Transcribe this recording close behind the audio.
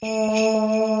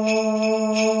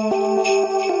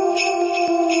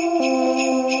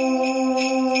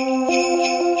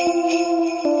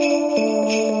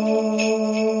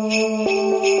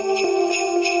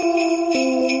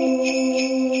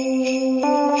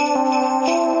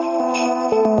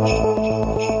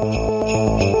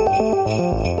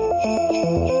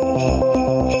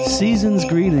Season's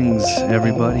greetings,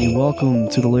 everybody. Welcome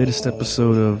to the latest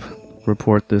episode of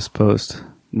Report This Post.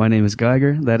 My name is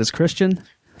Geiger. That is Christian.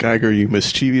 Geiger, you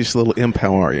mischievous little imp,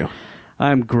 how are you?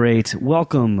 I'm great.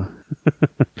 Welcome.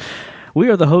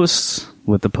 We are the hosts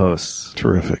with the posts.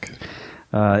 Terrific.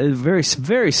 A very,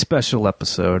 very special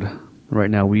episode.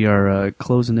 Right now we are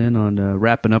closing in on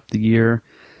wrapping up the year.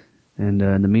 And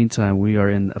in the meantime, we are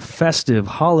in a festive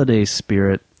holiday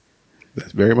spirit.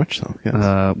 That's very much so,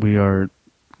 yes. We are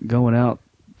going out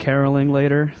caroling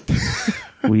later.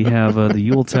 We have the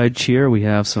Yuletide cheer. We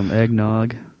have some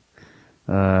eggnog.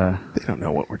 They don't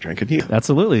know what we're drinking.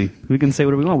 Absolutely. We can say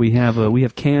whatever we want. We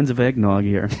have cans of eggnog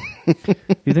here.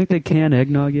 You think they can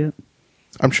eggnog yet?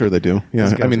 I'm sure they do.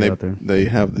 Yeah, I mean, they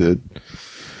have the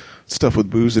stuff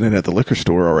with booze in it at the liquor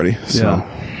store already. So.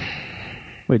 Yeah.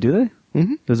 Wait, do they?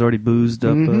 Mm-hmm. There's already boozed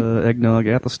up eggnog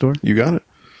at the store? You got it.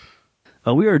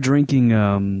 We are drinking,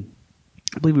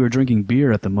 I believe we were drinking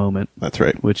beer at the moment. That's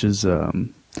right. Which is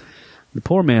the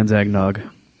poor man's eggnog.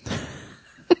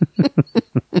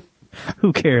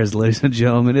 Who cares, ladies and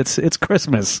gentlemen? It's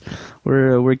Christmas.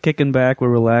 We're kicking back. We're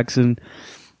relaxing.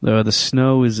 The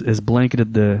snow is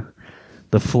blanketed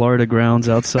the Florida grounds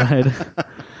outside.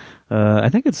 I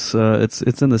think it's in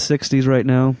the 60s right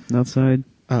now outside.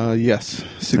 Yes,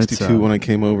 62 when I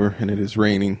came over, and it is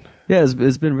raining. Yeah,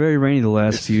 it's been very rainy the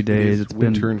last few days. It's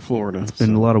winter in Florida. It's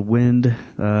been a lot of wind.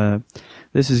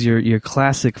 This is your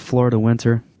classic Florida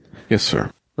winter. Yes,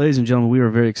 sir. Ladies and gentlemen, we are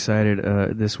very excited.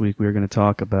 This week we are going to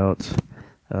talk about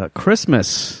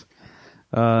Christmas.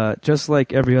 Just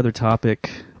like every other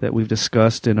topic that we've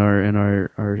discussed in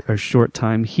our short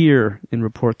time here in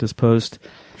Report This Post.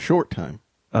 Short time.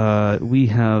 We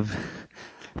have...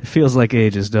 It feels like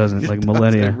ages, doesn't it? Like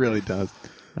millennia. It really does.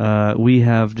 We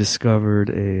have discovered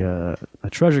a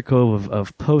treasure trove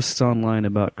of posts online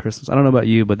about Christmas. I don't know about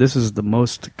you, but this is the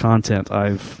most content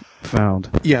I've found.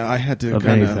 Yeah, I had to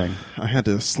I had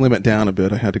to slim it down a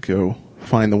bit. I had to go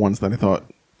find the ones that I thought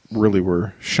really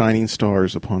were shining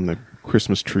stars upon the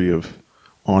Christmas tree of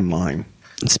online.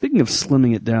 And speaking of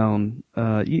slimming it down,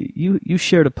 you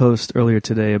shared a post earlier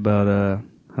today about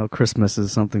how Christmas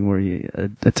is something where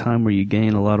a time where you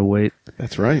gain a lot of weight.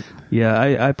 That's right. Yeah,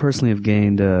 I personally have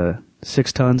gained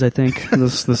 6 tons, I think,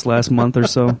 this last month or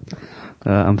so.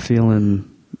 I'm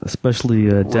feeling especially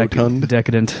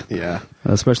decadent. Yeah.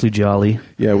 Especially jolly.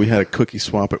 Yeah, we had a cookie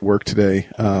swap at work today.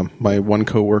 My one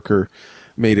coworker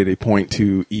made it a point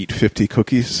to eat 50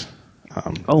 cookies.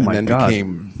 And then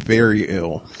became very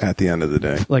ill at the end of the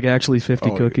day. Like actually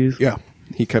 50 cookies? Yeah.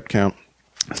 He kept count.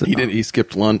 He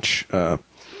skipped lunch.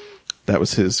 That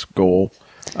was his goal.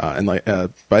 And by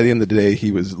the end of the day,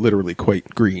 he was literally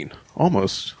quite green.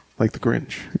 Almost like the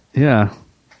Grinch. Yeah.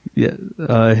 Yeah.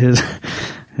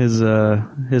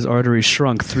 His arteries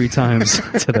shrunk 3 times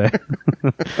today.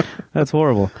 That's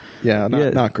horrible. Yeah,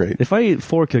 not great. If I eat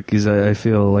 4 cookies, I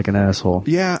feel like an asshole.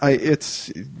 Yeah, it's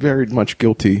very much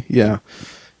guilty. Yeah.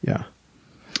 Yeah.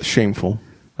 Shameful.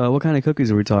 What kind of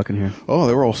cookies are we talking here? Oh,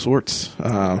 there were all sorts.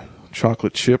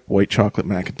 Chocolate chip, white chocolate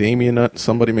macadamia nut.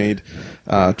 Somebody made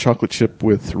chocolate chip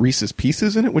with Reese's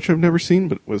Pieces in it, which I've never seen,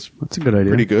 but that's a good idea.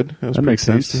 Pretty good. That makes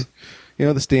sense. You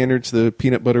know, the standards, the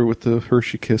peanut butter with the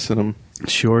Hershey Kiss in them.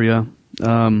 Sure, yeah.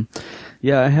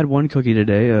 Yeah, I had one cookie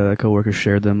today. A coworker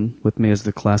shared them with me as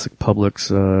the classic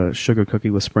Publix sugar cookie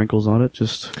with sprinkles on it.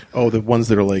 The ones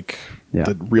that are like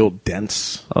the real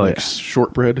dense,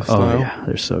 shortbread style. Oh, yeah,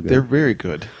 they're so good. They're very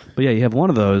good. But yeah, you have one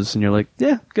of those, and you're like,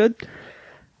 yeah, good.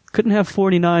 Couldn't have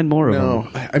 49 more of them. No,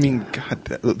 I mean, God,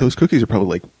 those cookies are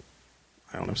probably like,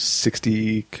 I don't know,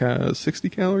 60 calories? 60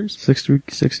 calories, you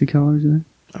think?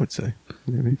 I would say.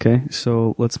 Maybe. Okay,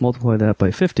 so let's multiply that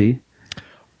by 50.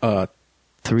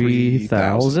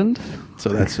 3,000? So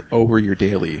that's over your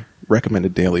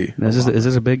recommended daily. Is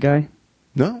this a big guy?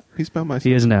 No, he's about my size.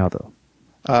 He is now, though.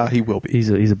 He will be. He's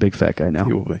a big fat guy now.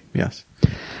 He will be, yes.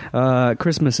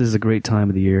 Christmas is a great time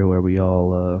of the year where we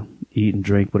all eat and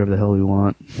drink whatever the hell we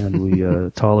want, and we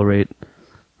tolerate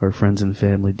our friends and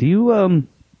family. Do you,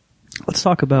 let's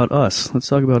talk about us. Let's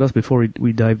talk about us before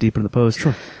we dive deep into the post.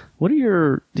 Sure.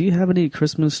 Do you have any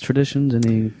Christmas traditions,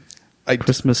 any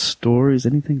Christmas stories,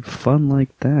 anything fun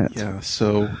like that? Yeah,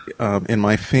 so in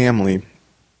my family,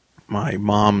 my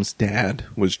mom's dad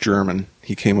was German.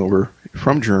 He came over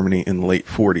from Germany in the late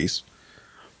 40s.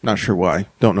 Not sure why.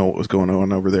 Don't know what was going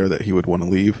on over there that he would want to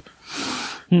leave.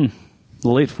 The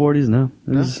late 40s, no.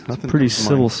 It was a pretty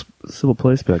civil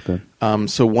place back then.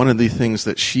 So one of the things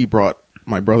that she brought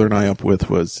my brother and I up with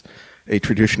was a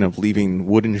tradition of leaving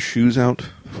wooden shoes out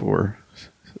for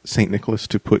St. Nicholas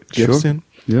to put gifts in.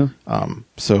 Yeah.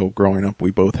 So growing up,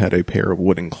 we both had a pair of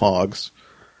wooden clogs.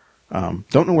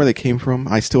 Don't know where they came from.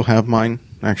 I still have mine.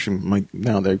 Actually,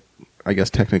 now they, I guess,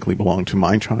 technically belong to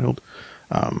my child.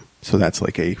 So that's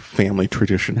like a family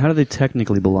tradition. How do they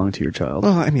technically belong to your child?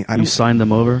 Well, I mean, I don't. You signed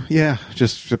them over? Yeah,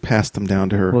 just to pass them down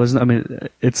to her. Well,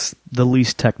 it's the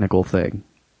least technical thing.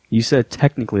 You said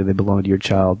technically they belong to your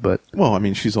child, but Well, I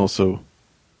mean, she's also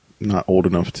not old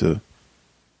enough to.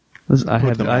 I them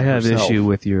have out herself. issue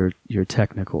with your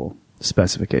technical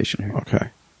specification here. Okay.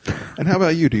 And how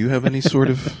about you? Do you have any sort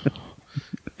of?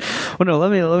 Well, no.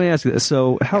 Let me ask you this.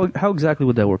 So, how exactly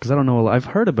would that work? Because I don't know. I've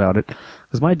heard about it.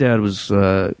 Because my dad was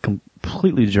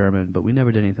completely German, but we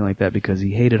never did anything like that because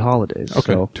he hated holidays.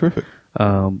 Okay, So, terrific.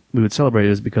 we would celebrate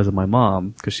it because of my mom,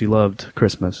 because she loved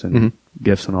Christmas and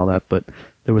gifts and all that. But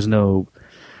there was no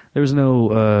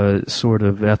sort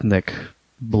of ethnic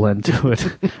blend to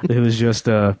it. It was just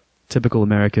typical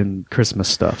American Christmas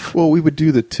stuff. Well, we would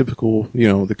do the typical,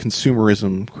 the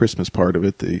consumerism Christmas part of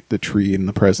it, the tree and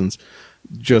the presents.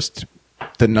 Just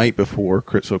the night before,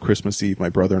 so Christmas Eve, my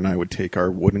brother and I would take our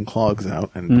wooden clogs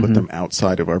out and put them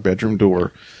outside of our bedroom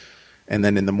door. And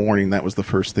then in the morning, that was the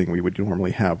first thing we would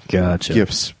normally have Gotcha.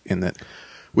 gifts in that,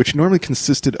 which normally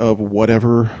consisted of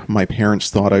whatever my parents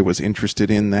thought I was interested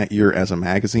in that year as a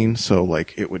magazine. So,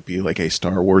 like, it would be like a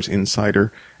Star Wars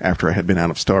Insider after I had been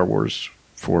out of Star Wars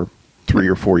for 3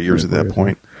 or 4 years at that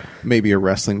point. Maybe a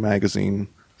wrestling magazine.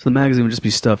 So the magazine would just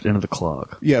be stuffed into the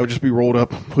clog. Yeah, it would just be rolled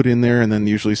up, put in there, and then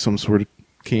usually some sort of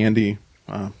candy,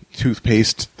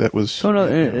 toothpaste that was... So no,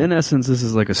 in essence, this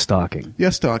is like a stocking. Yeah,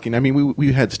 stocking. I mean,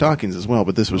 we had stockings as well,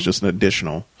 but this was just an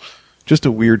additional... Just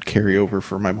a weird carryover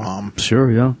for my mom.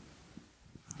 Sure, yeah.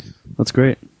 That's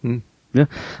great. Yeah.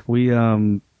 We,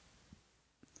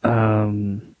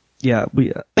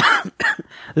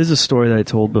 this is a story that I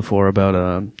told before about,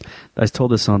 I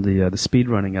told this on the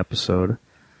speedrunning episode,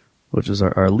 which is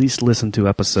our least listened to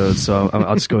episode, so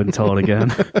I'll just go ahead and tell it again.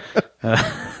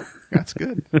 That's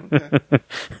good. Okay.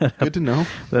 Good to know.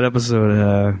 That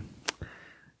episode,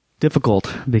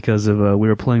 difficult because of we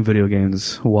were playing video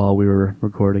games while we were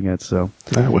recording it. So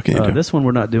What can you do? this one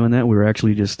we're not doing that. We were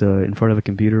actually just in front of a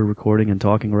computer recording and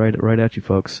talking right at you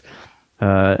folks.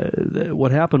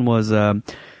 What happened was, I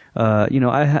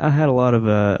had a lot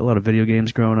of video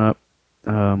games growing up.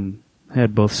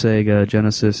 Had both Sega,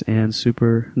 Genesis, and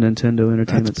Super Nintendo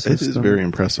Entertainment It System. is very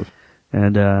impressive.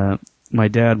 And my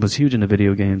dad was huge into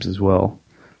video games as well.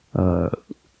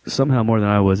 Somehow more than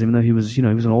I was, even though he was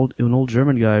an old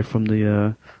German guy from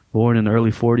the born in the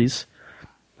early 40s.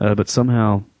 But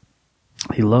somehow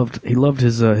he loved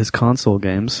his console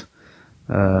games.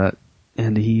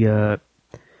 And he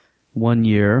one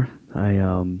year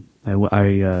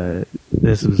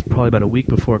this was probably about a week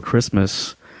before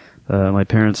Christmas. My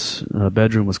parents'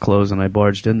 bedroom was closed, and I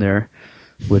barged in there,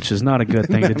 which is not a good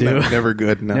thing to do. Never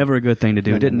good. No. Never a good thing to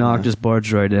do. Didn't knock, just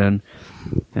barged right in.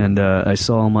 And I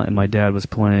saw my dad was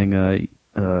playing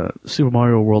Super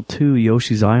Mario World 2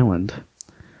 Yoshi's Island.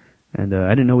 And I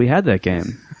didn't know we had that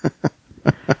game.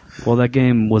 Well, that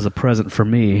game was a present for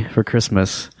me for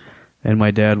Christmas, and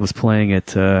my dad was playing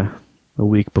it a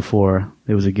week before.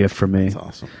 It was a gift for me. That's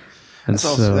awesome. And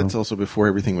That's also before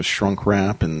everything was shrunk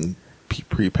wrap and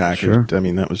prepackaged. Sure. I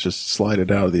mean, that was just slide it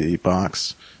out of the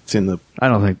box. It's in the I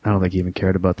don't think he even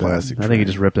cared about that. Plastic I think he tray.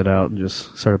 just ripped it out and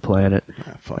just started playing it.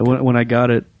 fuck When I got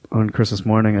it on Christmas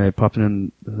morning, I popped it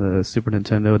in the Super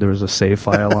Nintendo. There was a save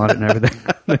file on it and everything.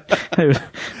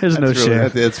 There's no shame.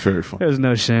 That's very fun. There's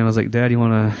no shame. I was like, Dad, you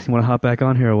wanna hop back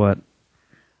on here or what?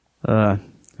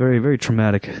 Very, very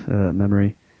traumatic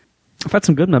memory. I've had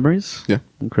some good memories. Yeah.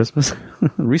 On Christmas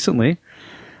recently.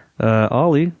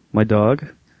 Ollie, my dog,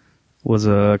 was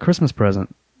a Christmas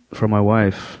present for my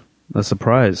wife. A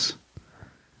surprise.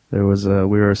 There was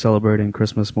we were celebrating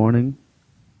Christmas morning,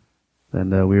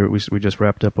 and we just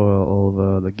wrapped up all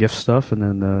of the gift stuff, and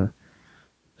then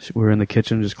we were in the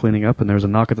kitchen just cleaning up, and there was a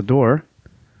knock at the door,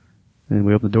 and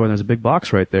we opened the door, and there's a big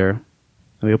box right there, and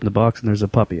we opened the box, and there's a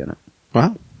puppy in it.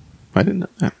 Wow. I didn't know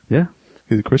that. Yeah,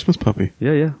 He's a Christmas puppy.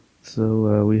 yeah.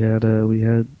 So we had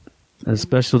a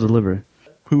special delivery.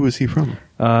 Who was he from?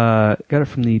 Got it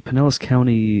from the Pinellas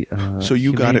County. So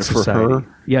you got Humane it for Society. her?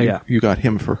 Yeah. You got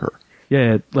him for her.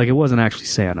 Yeah, like it wasn't actually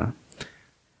Santa.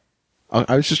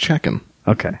 I was just checking.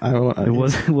 Okay.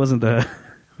 It wasn't the.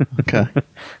 Okay.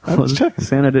 I was checking.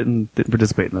 Santa didn't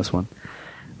participate in this one.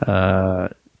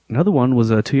 Another one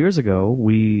was 2 years ago.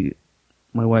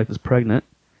 My wife is pregnant,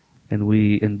 and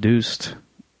we induced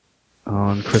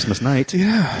on Christmas night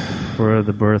for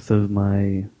the birth of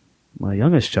my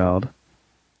youngest child,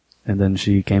 and then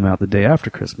she came out the day after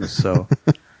Christmas. So,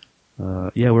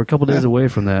 we're a couple days away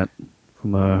from that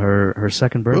from her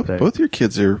second birthday. Both your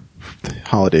kids are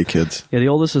holiday kids. Yeah, the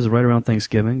oldest is right around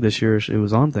Thanksgiving. This year it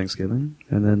was on Thanksgiving,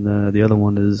 and then the other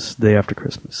one is day after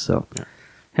Christmas. So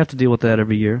have to deal with that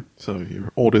every year. So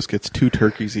your oldest gets 2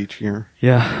 turkeys each year.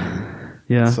 Yeah.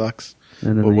 It sucks.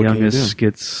 And then the youngest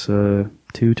gets 2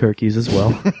 turkeys as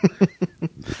well.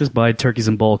 Just buy turkeys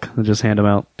in bulk and just hand them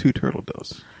out. 2 turtle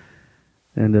doves.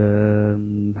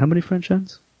 And how many French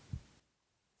hens?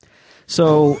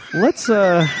 So let's.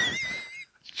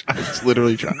 It's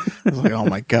literally. I was like, oh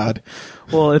my god.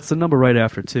 Well, it's the number right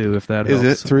after 2, if that helps.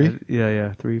 Is it 3?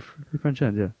 Yeah, 3 French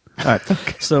hens. Yeah. All right.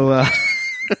 Okay. So,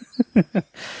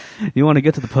 you want to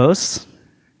get to the posts?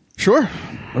 Sure.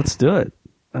 Let's do it.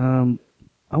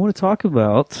 I want to talk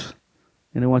about,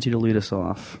 and I want you to lead us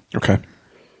off. Okay.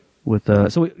 With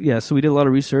so we did a lot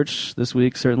of research this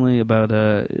week, certainly about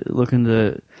looking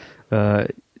to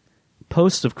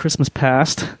posts of Christmas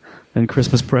past and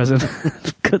Christmas present.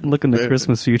 Couldn't look into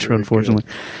Christmas future, unfortunately,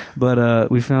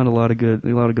 but we found a lot of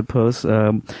good posts.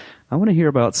 I want to hear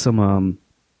about some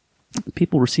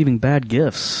people receiving bad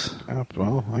gifts.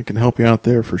 Well, I can help you out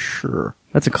there for sure.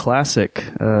 That's a classic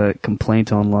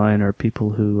complaint online, are people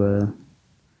who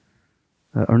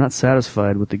are not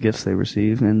satisfied with the gifts they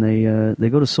receive, and they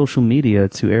go to social media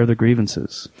to air their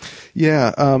grievances.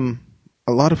 Yeah,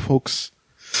 a lot of folks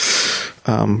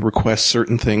request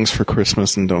certain things for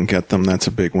Christmas and don't get them. That's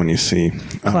a big one you see.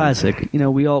 Classic.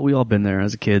 We all been there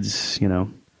as kids.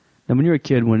 And when you're a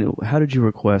kid, how did you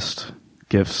request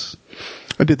gifts?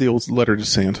 I did the old letter to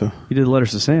Santa. You did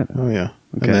letters to Santa? Oh yeah.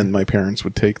 Okay. And then my parents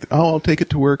would I'll take it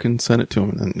to work and send it to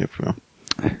them. And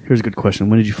then Here's a good question.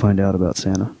 When did you find out about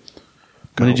Santa?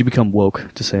 When did you become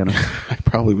woke to Santa? I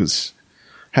probably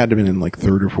had to have been in like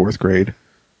 3rd or 4th grade.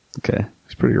 Okay.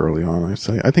 It's pretty early on, I'd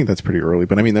say. I think that's pretty early.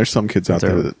 But I mean, there's some kids out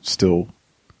there that still,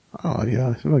 like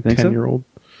 10-year-old.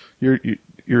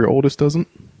 Your oldest doesn't?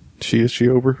 Is she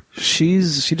over? She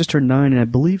just turned 9, and I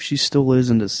believe she still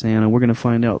is into Santa. We're going to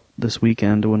find out this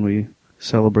weekend when we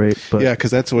celebrate. But yeah,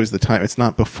 because that's always the time. It's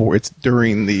not before. It's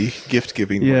during the gift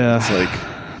giving. Yeah. It's like,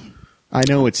 I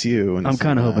know it's you. And I'm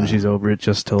kind of hoping she's over it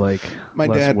just to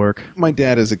less work. My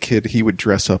dad, as a kid, he would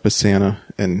dress up as Santa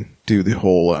and do the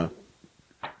whole,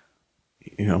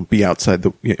 be outside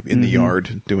in the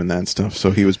yard doing that stuff. So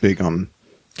he was big on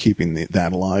keeping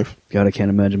that alive. God, I can't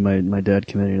imagine my dad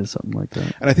committing to something like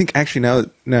that. And I think actually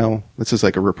now this is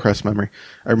like a repressed memory.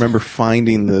 I remember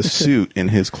finding the suit in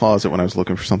his closet when I was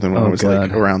looking for something when I was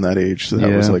like around that age. So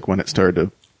that was like when it started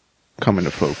to come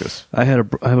into focus. I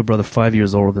have a brother 5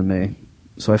 years older than me,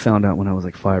 so I found out when I was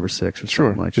like 5 or 6 or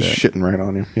something like just that. Shitting right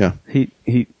on you. Yeah.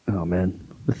 He oh man,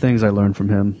 the things I learned from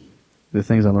him, the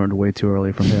things I learned way too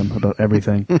early from him about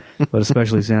everything, but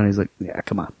especially Santa. He's like, yeah,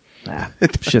 come on.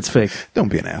 Shit's fake. Don't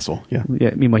be an asshole. Yeah.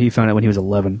 Yeah. Meanwhile, he found out when he was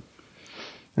 11.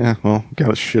 Yeah. Well, got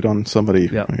to shit on somebody.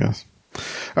 Yep. I guess.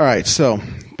 All right. So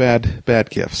bad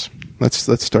gifts. Let's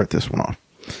start this one off.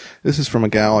 This is from a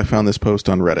gal. I found this post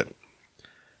on Reddit.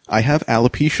 I have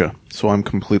alopecia, so I'm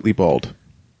completely bald.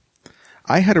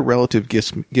 I had a relative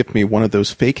gift me one of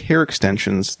those fake hair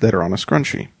extensions that are on a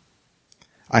scrunchie.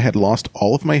 I had lost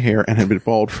all of my hair and had been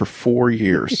bald for 4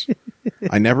 years.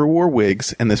 I never wore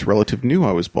wigs, and this relative knew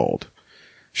I was bald.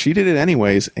 She did it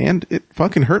anyways, and it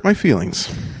fucking hurt my feelings.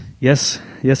 Yes,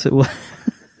 it was.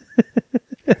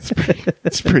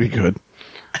 It's pretty good.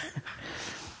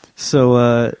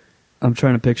 So, I'm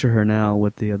trying to picture her now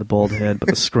with the bald head, but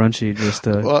the scrunchie just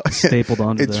stapled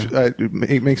onto there.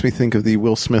 It makes me think of the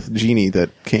Will Smith genie that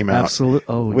came out. Absolutely.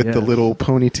 Oh, with the little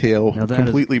ponytail,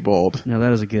 completely bald. Now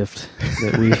that is a gift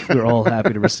that we're all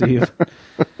happy to receive.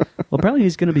 Well, apparently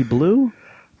he's going to be blue.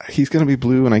 He's going to be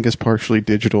blue, and I guess partially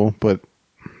digital. But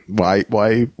why is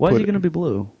he going to be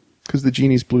blue? Because the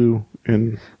genie's blue.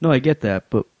 No, I get that,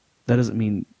 but that doesn't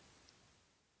mean.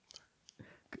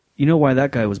 You know why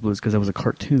that guy was blue? Is because that was a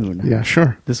cartoon. Yeah,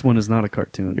 sure. This one is not a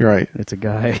cartoon. You're right. It's a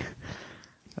guy.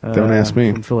 Don't ask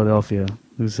me. From Philadelphia.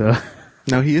 Who's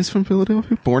Now he is from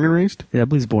Philadelphia, born and raised. Yeah, I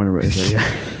believe he's born and raised there.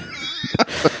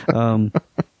 Yeah.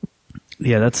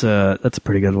 Yeah, that's a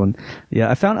pretty good one. Yeah,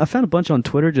 I found a bunch on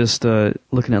Twitter just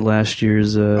looking at last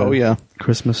year's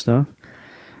Christmas stuff.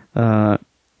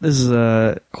 This is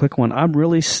a quick one. I'm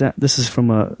really sad. This is from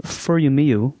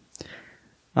Furyumiyu.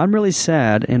 I'm really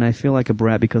sad, and I feel like a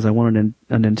brat because I wanted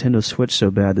a Nintendo Switch so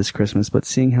bad this Christmas, but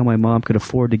seeing how my mom could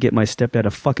afford to get my stepdad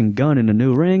a fucking gun and a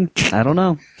new ring, I don't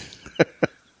know.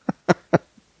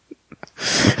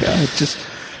 Yeah, just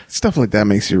stuff like that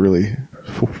makes you really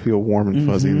feel warm and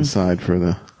fuzzy inside for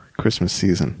the Christmas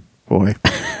season. Boy.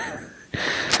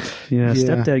 Yeah,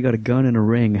 stepdad got a gun and a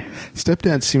ring.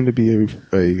 Stepdad seemed to be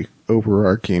a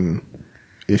overarching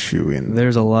issue in.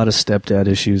 There's a lot of stepdad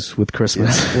issues with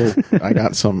Christmas. Yeah, well, I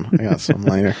got some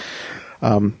later.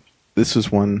 This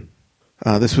was one.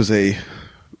 This was a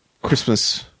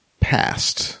Christmas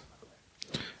past.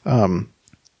 When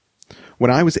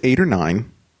I was 8 or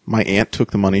 9, my aunt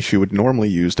took the money she would normally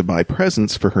use to buy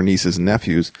presents for her nieces and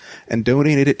nephews and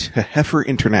donated it to Heifer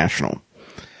International.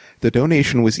 The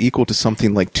donation was equal to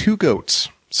something like 2 goats,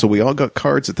 so we all got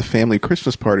cards at the family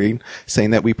Christmas party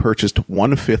saying that we purchased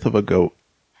 1/5 of a goat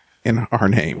in our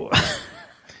name.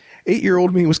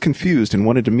 8-year-old me was confused and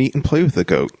wanted to meet and play with the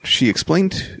goat. She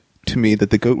explained to me that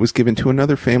the goat was given to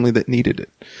another family that needed it.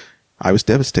 I was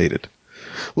devastated.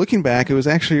 Looking back, it was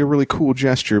actually a really cool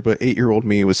gesture, but 8-year-old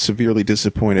me was severely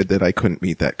disappointed that I couldn't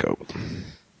meet that goat.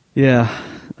 Yeah.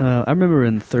 I remember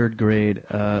in 3rd grade,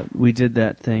 we did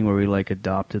that thing where we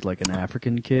adopted an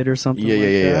African kid or something that.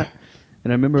 Yeah.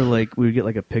 And I remember we would get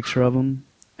a picture of him.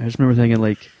 I just remember thinking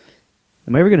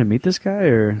am I ever going to meet this guy,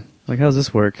 or how's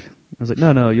this work? I was like,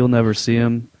 no, you'll never see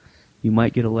him. You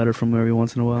might get a letter from him every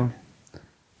once in a while.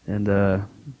 And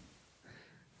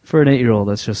for an 8-year-old,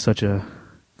 that's just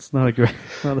it's not a great,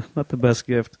 not the best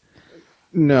gift.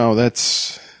 No,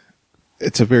 it's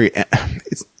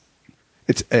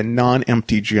a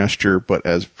non-empty gesture, but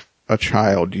as a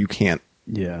child, you can't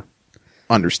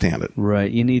understand it.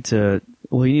 Right. You need to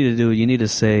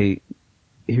say,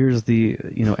 here's the,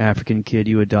 African kid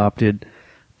you adopted,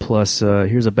 plus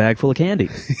here's a bag full of candy.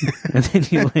 And then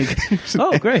you're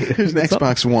oh, great. Here's an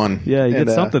Xbox One. Yeah, you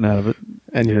get something out of it.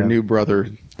 And your new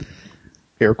brother,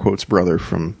 air quotes brother,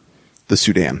 from the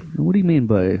Sudan. What do you mean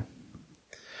by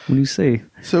when you say?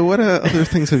 So what other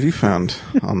things have you found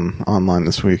online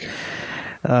this week?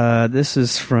 This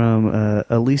is from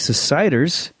Elisa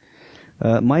Siders.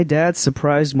 My dad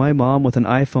surprised my mom with an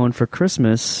iPhone for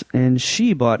Christmas, and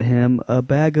she bought him a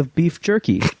bag of beef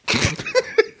jerky.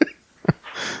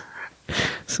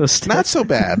 So not so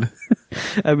bad.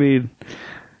 I mean,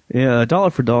 yeah,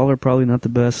 $1 for $1, probably not the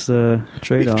best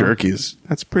trade-off. Beef jerky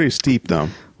that's pretty steep, though.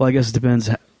 Well, I guess it depends.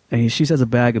 I mean, she says a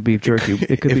bag of beef jerky.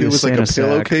 It could if be it was Santa a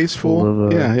pillowcase full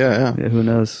of, yeah. Who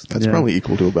knows? That's probably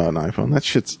equal to about an iPhone. That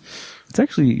shit's.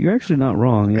 You're actually not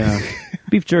wrong. Yeah,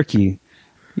 beef jerky.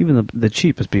 Even the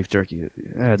cheapest beef jerky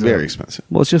adds very up. expensive.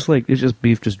 Well, it's just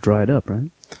beef just dried up,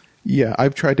 right? Yeah,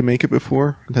 I've tried to make it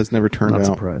before. It has never turned Not out.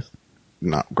 surprised.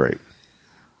 Not great.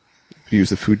 You use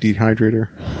the food dehydrator.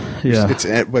 Yeah.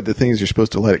 But the thing is, you're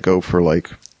supposed to let it go for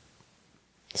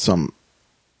some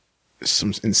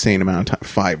insane amount of time,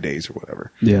 5 days or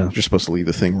whatever. Yeah. You're supposed to leave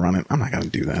the thing running. I'm not going to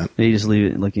do that. You just leave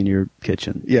it in your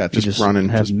kitchen. Yeah, just running.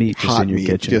 Have just meat just in your meat,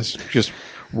 kitchen. Just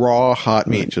raw hot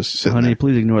meat just sitting Honey, there.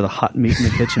 please ignore the hot meat in the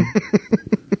kitchen.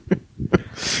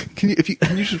 Can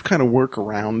you just kind of work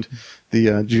around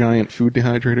the giant food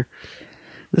dehydrator?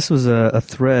 This was a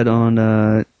thread on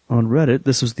Reddit.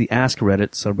 This was the Ask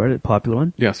Reddit subreddit, popular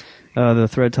one. Yes. The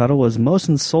thread title was Most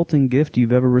Insulting Gift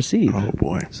You've Ever Received. Oh,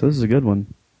 boy. So this is a good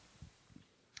one.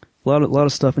 A lot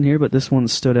of stuff in here, but this one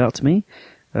stood out to me.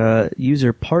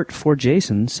 User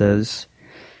Part4Jason says,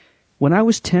 when I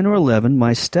was 10 or 11,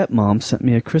 my stepmom sent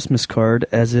me a Christmas card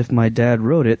as if my dad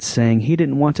wrote it saying he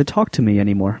didn't want to talk to me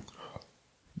anymore.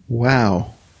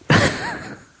 Wow.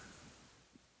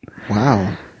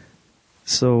 Wow.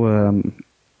 So,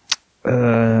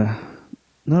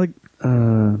 not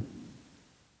a,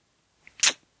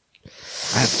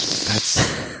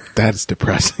 That's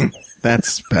depressing.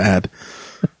 That's bad.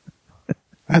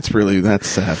 That's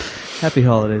sad. Happy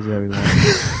holidays, everyone.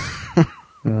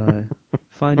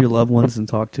 Find your loved ones and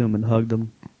talk to them and hug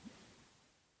them.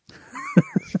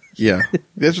 Yeah.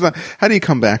 How do you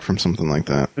come back from something like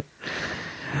that?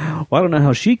 Well, I don't know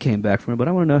how she came back from it, but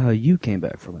I want to know how you came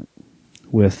back from it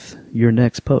with your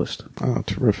next post. Oh,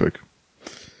 terrific.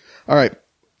 All right.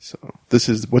 So this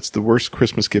is, what's the worst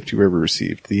Christmas gift you ever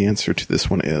received? The answer to this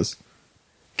one is,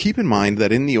 keep in mind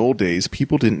that in the old days,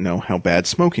 people didn't know how bad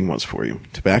smoking was for you.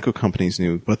 Tobacco companies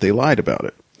knew, but they lied about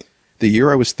it. The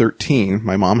year I was 13,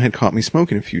 my mom had caught me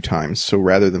smoking a few times, so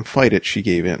rather than fight it, she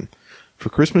gave in. For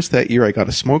Christmas that year, I got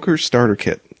a smoker's starter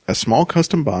kit, a small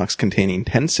custom box containing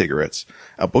 10 cigarettes,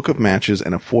 a book of matches,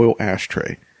 and a foil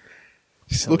ashtray.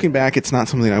 Looking back, it's not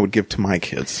something I would give to my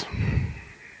kids.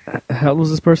 How old was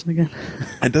this person again?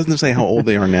 It doesn't say how old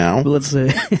they are now. But let's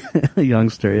say a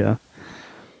youngster, yeah.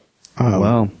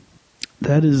 Wow.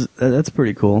 That's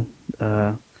pretty cool.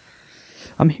 I'm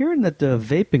hearing that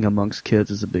vaping amongst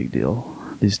kids is a big deal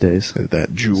these days. That I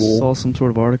Juul. saw some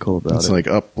sort of article about It's it.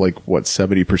 up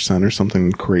 70% or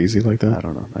something crazy like that? I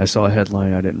don't know. I saw a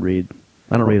headline I didn't read.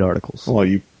 I don't read articles. Well,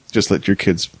 you just let your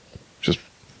kids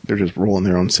they're just rolling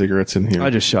their own cigarettes in here. I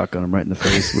just shotgun them right in the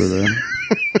face with a...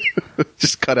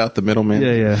 Just cut out the middleman.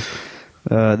 Yeah.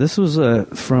 This was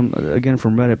from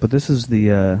Reddit, but this is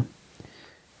the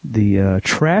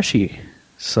trashy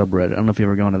subreddit. I don't know if you've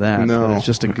ever gone to that. No. But it's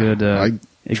just a good I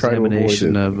try to avoid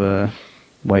examination it. of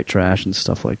white trash and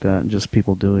stuff like that, and just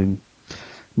people doing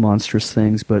monstrous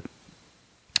things. But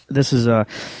this is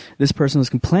this person was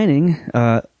complaining.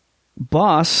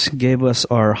 Boss gave us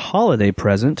our holiday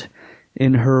present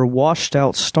in her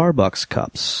washed-out Starbucks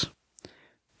cups.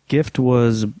 Gift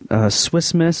was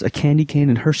Swiss Miss, a candy cane,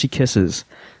 and Hershey Kisses,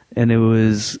 and it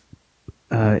was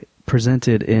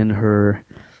presented in her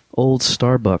old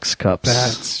Starbucks cups.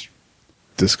 That's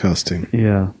disgusting.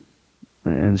 Yeah,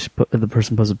 and the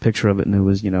person posted a picture of it, and it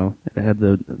was, it had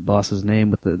the boss's name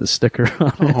with the sticker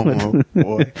on it, Oh,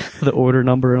 boy. the order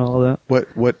number and all that.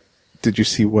 What did you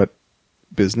see? What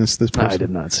business this person? I did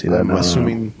not see that. I'm no.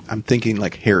 assuming. I'm thinking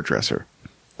like hairdresser.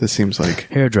 This seems like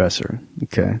Hairdresser.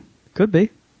 Okay, could be.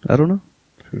 I don't know.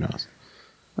 who knows.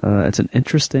 It's an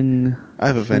interesting. I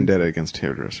have a vendetta against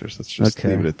hairdressers. Let's just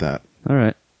leave it at that. All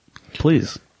right,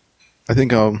 please. I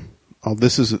think I'll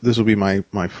this will be my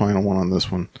final one on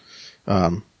this one.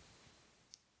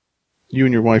 You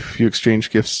and your wife, you exchange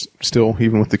gifts still,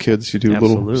 even with the kids. You do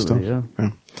little Absolutely, stuff.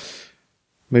 yeah.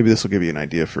 Maybe this will give you an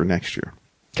idea for next year.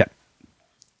 Okay.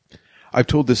 I've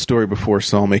told this story before,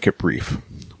 so I'll make it brief.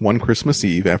 One Christmas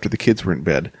Eve, after the kids were in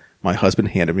bed, my husband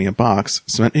handed me a box,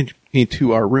 sent me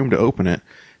to our room to open it,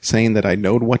 saying that I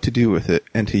knowed what to do with it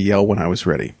and to yell when I was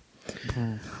ready.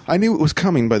 I knew it was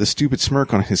coming by the stupid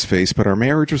smirk on his face, but our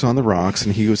marriage was on the rocks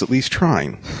and he was at least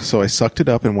trying, so I sucked it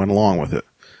up and went along with it.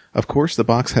 Of course, the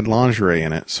box had lingerie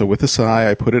in it, so with a sigh,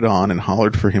 I put it on and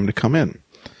hollered for him to come in.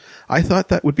 I thought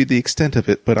that would be the extent of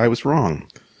it, but I was wrong.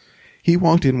 He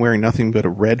walked in wearing nothing but a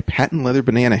red patent leather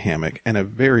banana hammock and a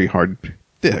very hard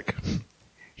dick.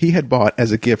 He had bought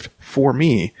as a gift for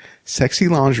me sexy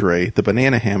lingerie, the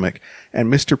banana hammock, and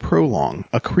Mr. Prolong,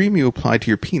 a cream you apply to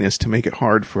your penis to make it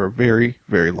hard for a very,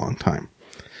 very long time.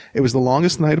 It was the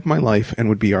longest night of my life and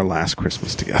would be our last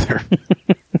Christmas together.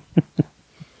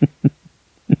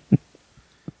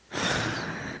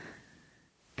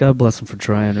 God bless him for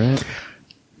trying, right?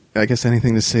 I guess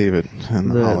anything to save it in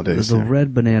the holidays. The there.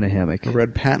 red banana hammock. The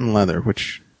red patent leather,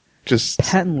 which just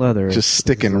Patent leather. just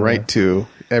sticking right to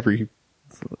every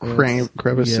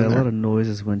crevice Yeah, in a there. lot of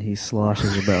noises when he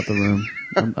sloshes about the room.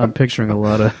 I'm picturing a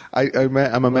lot of. I'm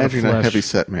imagining a flesh. heavy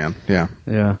set man. Yeah.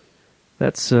 Yeah,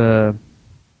 that's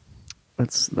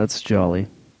jolly.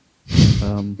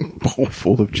 Bowl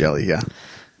full of jelly, yeah.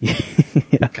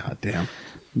 Yeah, God damn.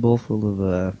 bowl full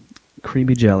of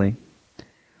creamy jelly.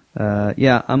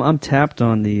 Yeah, I'm tapped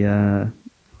on the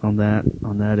on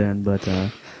that end, but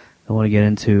I want to get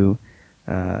into.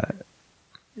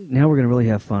 Now we're going to really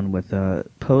have fun with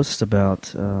posts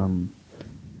about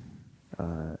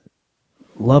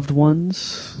loved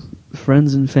ones,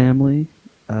 friends and family,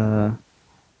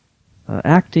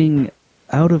 acting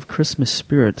out of Christmas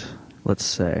spirit, let's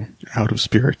say. Out of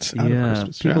spirits. Out of Yeah,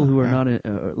 Christmas. people Yeah, who are yeah. not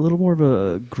a little more of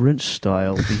a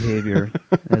Grinch-style behavior,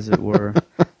 as it were.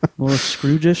 More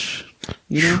Scrooge-ish,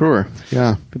 you know? Sure.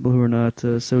 Yeah. People who are not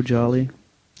so jolly.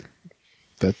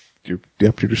 That you're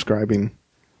describing.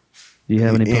 Do you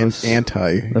have any posts? Yeah.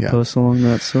 Posts along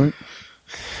that sort?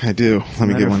 I do. Let me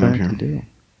Matter get of one up fact, here. you do.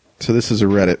 So this is a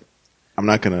Reddit.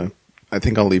 I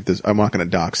think I'll leave this. I'm not going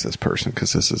to dox this person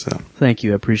because this is Thank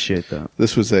you, I appreciate that.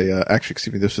 this was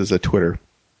this was a Twitter.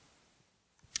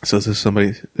 So this is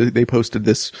somebody, they posted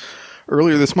this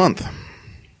earlier this month.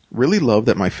 Really love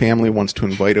that my family wants to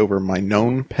invite over my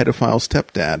known pedophile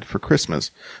stepdad for Christmas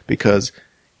because,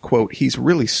 quote, he's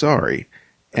really sorry,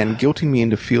 and guilting me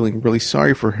into feeling really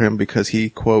sorry for him because he,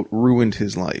 quote, ruined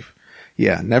his life.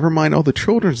 Yeah, never mind all the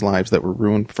children's lives that were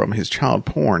ruined from his child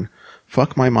porn.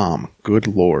 Fuck my mom. Good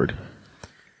Lord.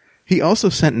 He also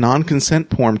sent non-consent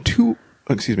porn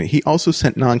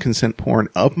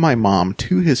of my mom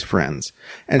to his friends,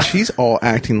 and she's all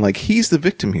acting like he's the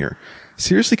victim here,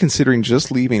 seriously considering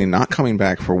just leaving and not coming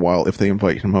back for a while if they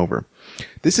invite him over.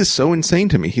 This is so insane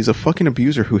to me. He's a fucking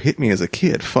abuser who hit me as a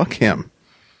kid. Fuck him.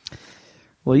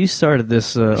 Well, you started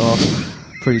this off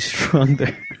pretty strong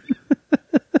there.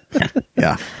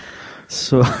 Yeah.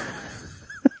 So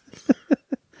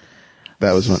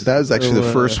That was actually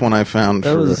the first one I found.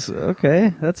 that was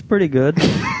okay. That's pretty good.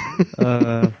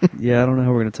 Yeah, I don't know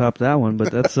how we're going to top that one,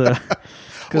 but that's well,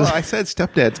 I said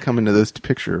stepdad's come into this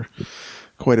picture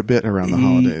quite a bit around the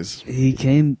holidays. He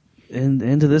came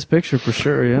into this picture for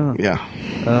sure. Yeah.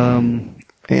 Yeah.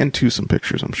 And to some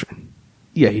pictures, I'm sure.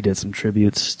 Yeah, he did some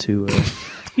tributes to.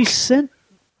 He sent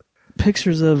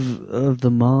pictures of the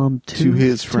mom To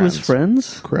his friends. To his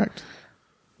friends. Correct.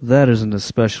 That isn't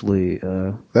especially.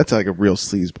 That's like a real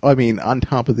sleaze. I mean, on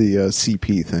top of the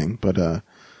CP thing, but I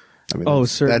mean, Oh,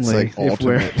 that's certainly. like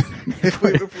ultimate.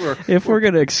 If we're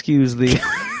going to excuse the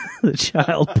the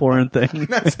child porn thing, I'm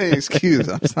not saying excuse.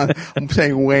 I'm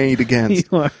saying weighed against.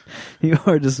 you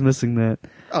are dismissing that.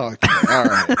 Oh, okay. All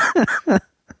right.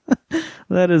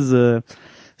 That is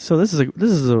So this is a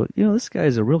this guy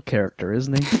is a real character,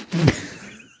 isn't he?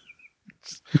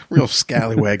 Real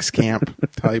scallywag scamp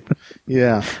type.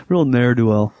 Yeah. Real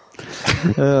ne'er-do-well.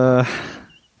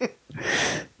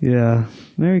 Yeah.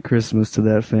 Merry Christmas to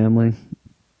that family.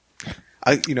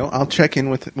 I'll check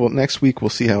in with. Well, next week we'll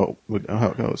see how it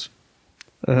goes.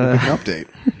 An update.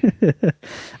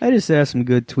 I just have some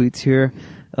good tweets here.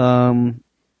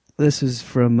 This is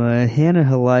from Hannah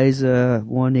Heliza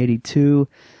 182.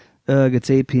 It's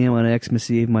 8 p.m. on Xmas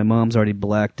Eve. My mom's already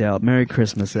blacked out. Merry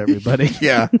Christmas, everybody.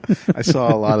 Yeah, I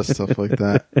saw a lot of stuff like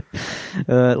that.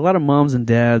 A lot of moms and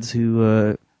dads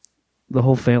who the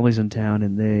whole family's in town,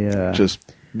 and they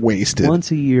just wasted.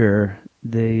 Once a year,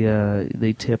 they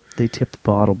tip the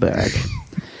bottle back,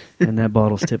 and that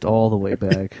bottle's tipped all the way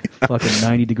back, fucking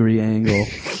 90-degree angle,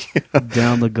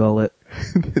 down the gullet,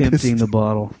 emptying the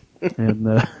bottle,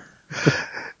 and.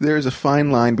 There is a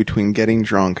fine line between getting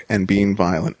drunk and being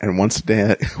violent, and once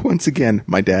again,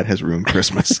 my dad has ruined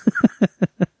Christmas.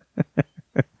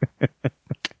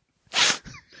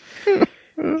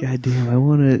 God damn, I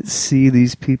want to see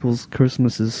these people's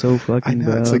Christmases so fucking I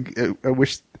know, bad. it's like,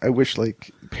 I wish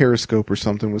like Periscope or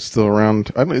something was still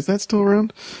around. I don't know, is that still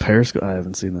around? Periscope? I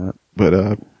haven't seen that.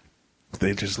 But,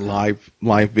 they just live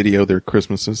video their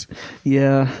Christmases.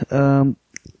 Yeah,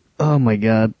 oh my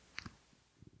god.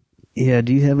 Yeah,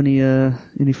 do you have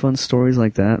any fun stories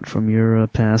like that from your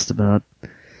past about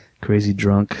crazy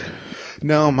drunk?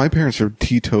 No, my parents are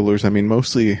teetotalers. I mean,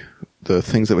 mostly the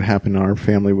things that would happen in our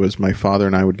family was my father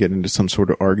and I would get into some sort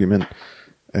of argument,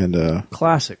 and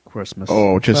classic Christmas.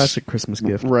 Oh, just classic Christmas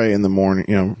gift. Right in the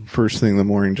morning, first thing in the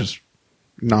morning, just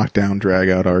knock down, drag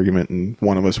out argument, and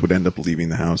one of us would end up leaving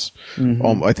the house.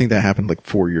 Mm-hmm. I think that happened like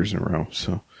 4 years in a row.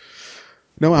 So,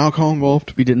 no alcohol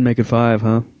involved. You didn't make it 5,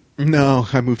 huh? No,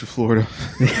 I moved to Florida.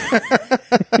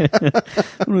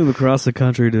 Move across the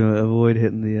country to avoid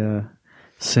hitting the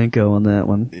Cinco on that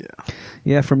one.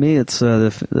 Yeah. For me, it's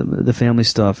the family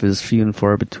stuff is few and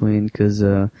far between because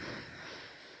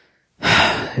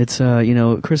it's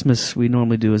Christmas. We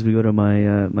normally do is we go to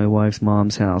my wife's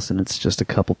mom's house, and it's just a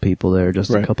couple people there, just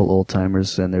a couple old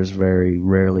timers, and there's very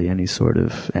rarely any sort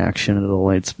of action at all.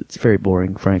 It's very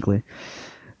boring, frankly.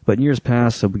 But in years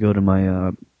past, so we go to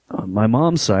my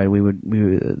mom's side, we would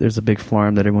there's a big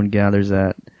farm that everyone gathers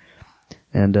at,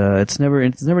 and it's never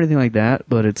anything like that,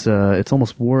 but it's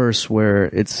almost worse where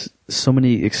it's so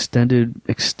many extended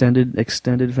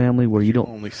family where you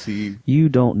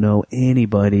don't know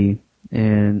anybody,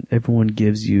 and everyone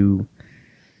gives you.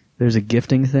 There's a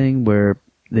gifting thing where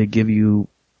they give you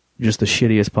just the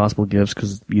shittiest possible gifts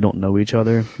because you don't know each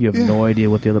other. You have no idea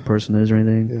what the other person is or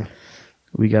anything. Yeah.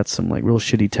 We got some like real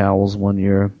shitty towels one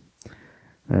year.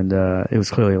 And it was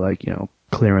clearly like,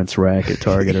 clearance rack at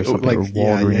Target or something, or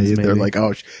Walgreens. Maybe. They're like,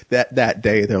 oh, that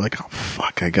day they're like, oh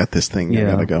fuck, I got this thing. I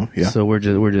gotta go. Yeah. So we're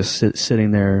just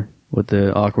sitting there with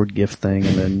the awkward gift thing,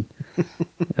 and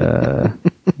then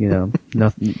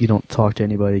nothing. You don't talk to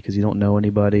anybody because you don't know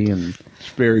anybody, and it's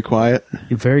very quiet.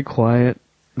 Very quiet,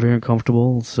 very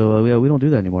uncomfortable. So we don't do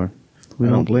that anymore. We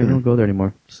don't go there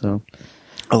anymore. So.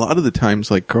 A lot of the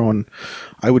times, like growing,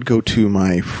 I would go to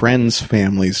my friends'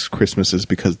 families' Christmases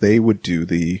because they would do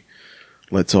the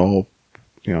let's all,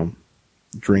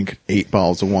 drink 8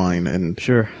 bottles of wine and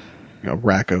sure,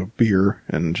 rack of beer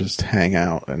and just hang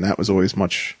out. And that was always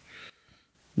much.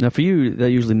 Now, for you,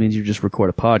 that usually means you just record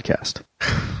a podcast.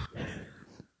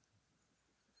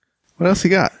 What else you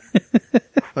got?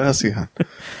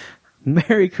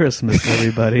 Merry Christmas,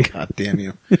 everybody. God damn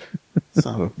you.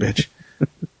 Son of a bitch.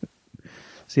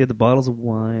 So you had the bottles of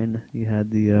wine. You had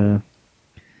the,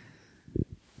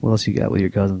 what else you got with your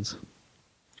cousins?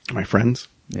 My friends?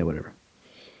 Yeah, whatever.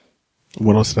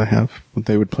 What else did I have?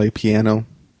 They would play piano.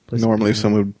 Normally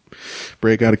someone would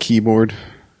break out a keyboard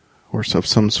or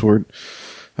some sort.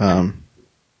 The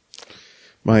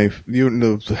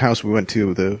house we went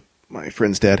to, my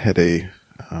friend's dad had a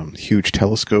huge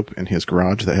telescope in his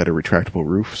garage that had a retractable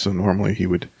roof. So normally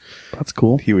That's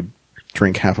cool. He would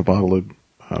drink half a bottle of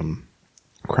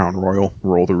Crown Royal,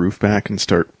 roll the roof back, and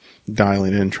start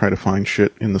dialing in, try to find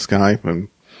shit in the sky, and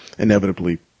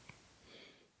inevitably,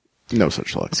 no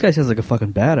such luck. This guy sounds like a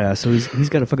fucking badass. So he's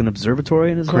got a fucking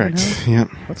observatory in his Correct. house? Yeah.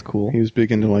 That's cool. He was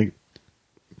big into like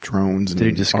drones and Did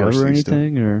he discover RC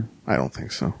anything? stuff. Or I don't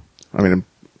think so. I mean,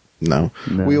 No.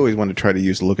 No. We always wanted to try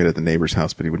to look at the neighbor's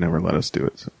house, but he would never let us do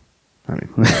it. So, I mean,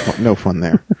 no fun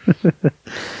there.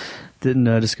 Didn't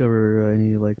discover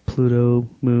any like Pluto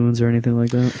moons or anything like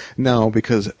that? No,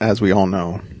 because as we all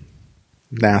know,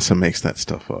 NASA makes that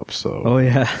stuff up. So, Oh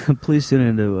yeah, please tune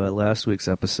into last week's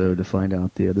episode to find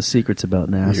out the secrets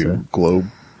about NASA. you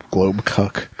globe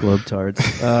cuck.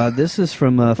 Globetards. This is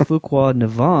from Fuqua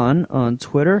Navan on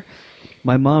Twitter.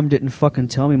 My mom didn't fucking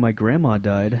tell me my grandma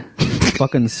died.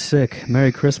 Fucking sick.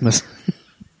 Merry Christmas.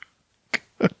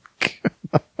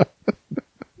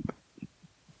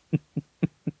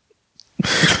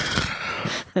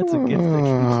 That's a gift that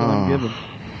keeps on giving.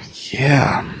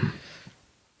 Yeah.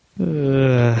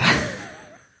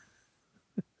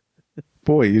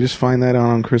 Boy, you just find that out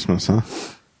on Christmas, huh?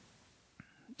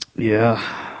 Yeah.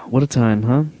 What a time,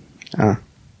 huh?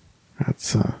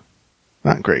 That's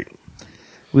not great.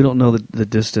 We don't know the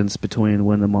distance between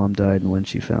when the mom died and when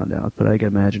she found out, but I can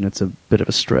imagine it's a bit of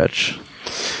a stretch.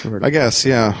 I guess,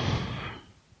 yeah.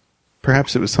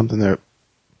 Perhaps it was something that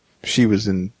she was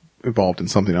involved in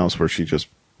something else where she just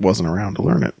wasn't around to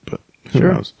learn it, but who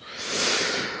knows?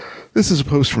 This is a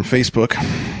post from Facebook.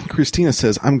 Christina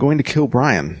says, I'm going to kill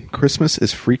Brian. Christmas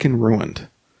is freaking ruined.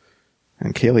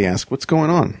 And Kaylee asks, what's going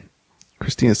on?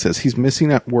 Christina says, he's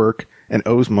missing at work and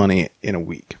owes money in a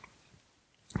week.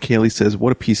 Kaylee says,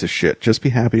 what a piece of shit. Just be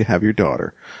happy to have your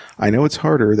daughter. I know it's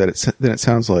harder than it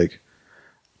sounds like,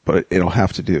 but it'll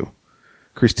have to do.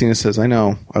 Christina says, I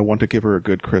know. I want to give her a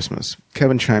good Christmas.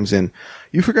 Kevin chimes in,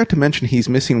 you forgot to mention he's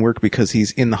missing work because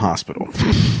he's in the hospital.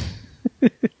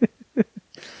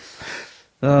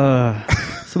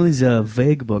 Some of these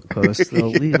vague book posts, they'll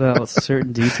leave out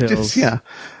certain details.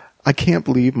 I can't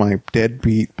believe my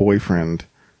deadbeat boyfriend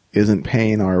isn't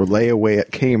paying our layaway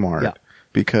at Kmart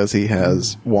because he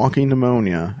has walking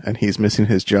pneumonia and he's missing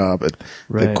his job at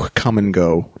the Come and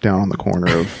Go down on the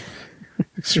corner of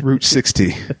Route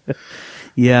 60.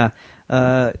 Yeah.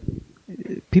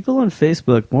 People on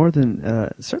Facebook,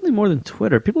 certainly more than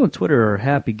Twitter. People on Twitter are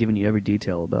happy giving you every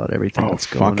detail about everything that's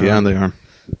going on. Fuck yeah, they are.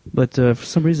 But for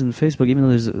some reason, Facebook, even though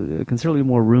there's considerably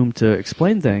more room to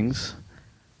explain things,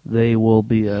 they will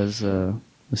be as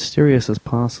mysterious as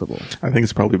possible. I think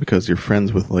it's probably because you're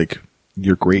friends with like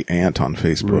your great aunt on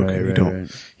Facebook.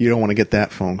 You don't want to get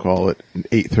that phone call at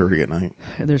 8:30 at night.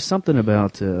 And there's something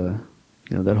about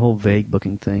that whole vague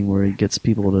booking thing where it gets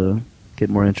people to get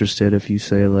more interested if you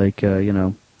say like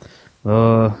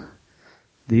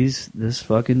this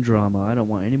fucking drama, I don't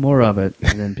want any more of it.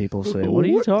 And then people say, what are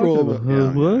you talking about?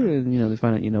 What? And they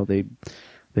find out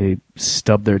they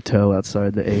stub their toe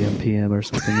outside the AM/PM or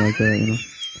something like that.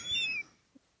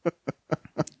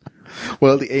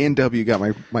 Well, the A&W got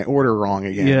my order wrong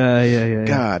again. Yeah.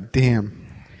 God damn.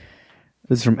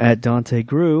 This is from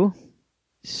 @DanteGrew.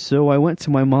 So I went to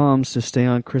my mom's to stay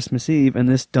on Christmas Eve, and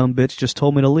this dumb bitch just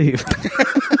told me to leave.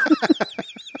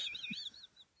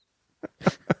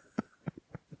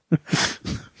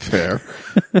 Fair.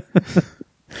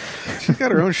 She's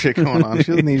got her own shit going on.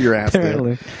 She doesn't need your ass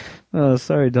Apparently. There. Oh,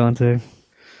 sorry, Dante.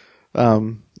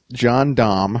 John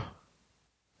Dom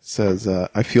says,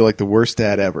 I feel like the worst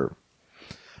dad ever.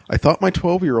 I thought my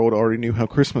 12-year-old already knew how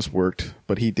Christmas worked,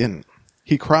 but he didn't.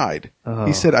 He cried. Oh.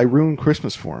 He said I ruined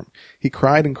Christmas for him. He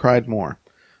cried and cried more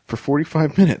for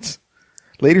 45 minutes.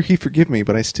 Later he forgave me,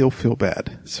 but I still feel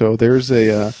bad. So there's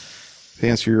to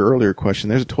answer your earlier question,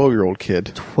 there's a 12-year-old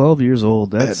kid. 12 years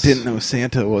old. That didn't know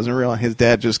Santa wasn't real. His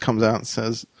dad just comes out and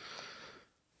says,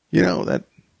 that's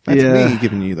me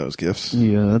giving you those gifts.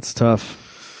 Yeah, that's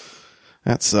tough.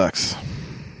 That sucks.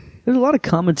 There's a lot of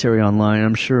commentary online,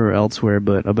 I'm sure elsewhere,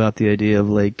 but about the idea of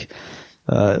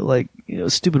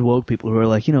stupid woke people who are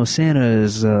like, Santa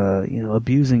is,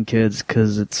 abusing kids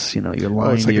because it's, you're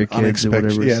lying to your kids or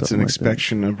whatever. Yeah, it's an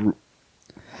expection of.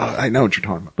 I know what you're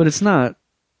talking about, but it's not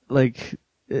like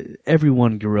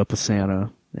everyone grew up with Santa,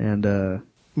 and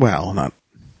not.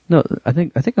 No, I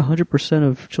think 100%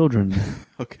 of children.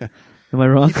 Okay. Am I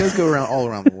wrong? He does go all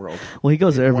around the world. Well, he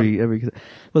goes every. But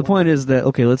the point is that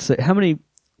let's say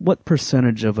what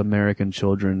percentage of American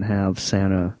children have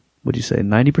Santa? Would you say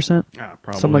 90%?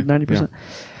 Probably. Something like 90%.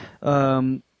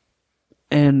 Yeah.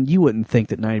 And you wouldn't think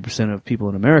that 90% of people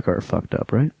in America are fucked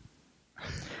up, right?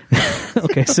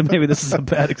 Okay, so maybe this is a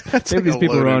bad. Maybe these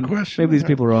people are on. Maybe these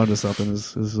people are onto something.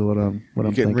 Is what I'm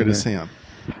thinking. Getting rid of Sam.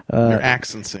 Your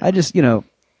accent, Sam. I just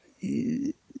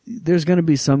there's going to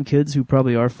be some kids who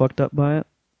probably are fucked up by it,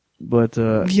 but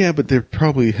but they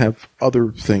probably have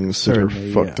other things that are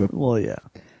fucked up. Well, yeah.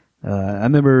 I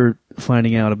remember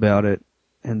finding out about it,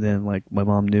 and then my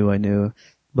mom knew I knew,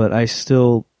 but I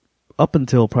still, up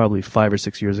until probably 5 or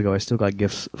 6 years ago, I still got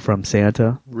gifts from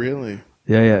Santa. Really?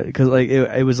 Yeah. Because like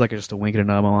it was like just a wink and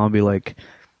a nod. My mom would be like,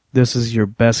 "This is your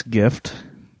best gift,"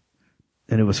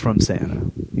 and it was from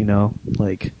Santa. You know,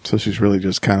 like. So she's really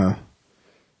just kind of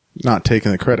not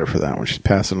taking the credit for that one. She's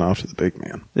passing it off to the big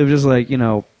man. It was just like, you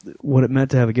know, what it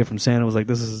meant to have a gift from Santa was like,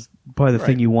 this is probably the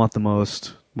thing you want the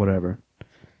most. Whatever.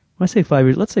 When I say 5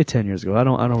 years, let's say 10 years ago. I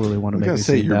don't really want to make me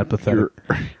seem that pathetic.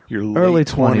 Your early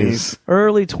 20s.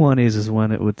 Early 20s is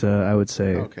when it would. I would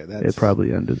say it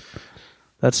probably ended.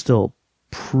 That's still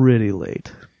pretty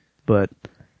late, but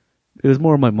it was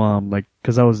more my mom, like,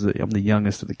 because I'm the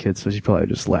youngest of the kids, so she's probably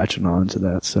just latching on to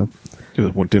that. So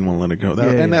didn't want to let it go.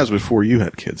 That was before you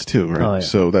had kids too, right? Oh, yeah.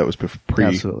 So that was pre.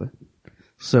 Absolutely.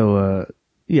 So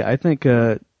I think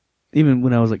even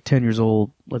when I was like 10 years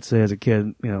old, let's say as a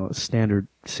kid, you know, standard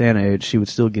Santa age, she would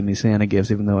still give me Santa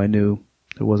gifts, even though I knew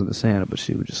it wasn't a Santa, but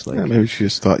she would just like... Yeah, maybe she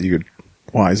just thought you could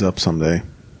wise up someday,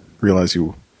 realize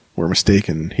you were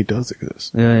mistaken, he does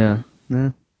exist. Yeah.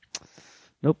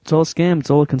 Nope, it's all a scam, it's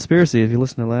all a conspiracy. If you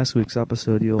listen to last week's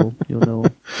episode, you'll know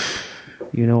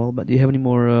all about... Do you have any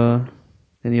more,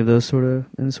 any of those sort of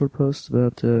posts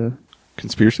about...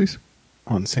 Conspiracies?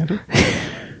 On Santa?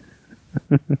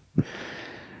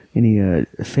 Any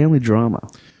family drama?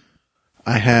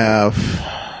 I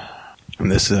have, and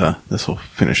this will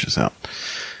finish this out.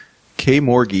 Kay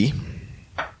Morgie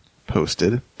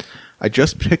posted, I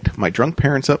just picked my drunk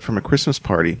parents up from a Christmas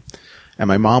party, and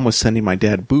my mom was sending my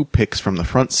dad boob pics from the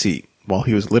front seat while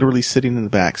he was literally sitting in the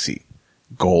back seat.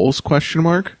 Goals? ?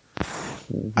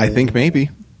 I think maybe.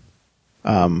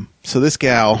 So this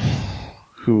gal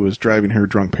who was driving her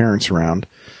drunk parents around,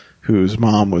 whose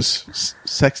mom was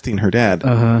sexting her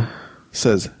dad,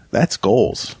 says, that's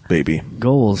goals, baby.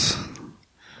 Goals.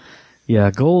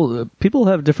 Yeah, people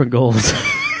have different goals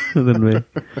than me.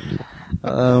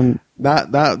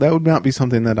 That would not be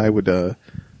something that I would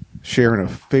share in a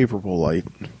favorable light,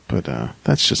 but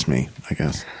that's just me, I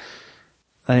guess.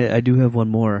 I do have one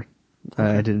more.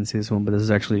 I didn't see this one, but this is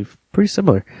actually pretty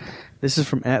similar. This is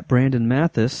from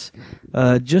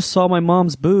 @BrandonMathis. Just saw my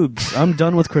mom's boobs. I'm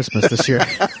done with Christmas this year.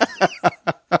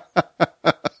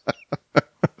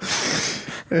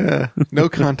 Yeah, no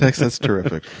context. That's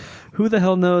terrific. Who the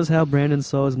hell knows how Brandon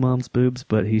saw his mom's boobs,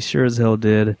 but he sure as hell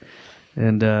did.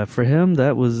 And for him,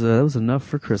 that was enough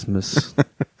for Christmas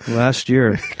last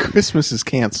year. Christmas is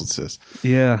canceled, sis.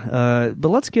 Yeah, but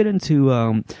let's get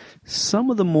into some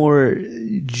of the more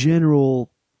general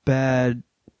bad,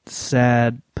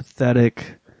 sad,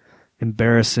 pathetic,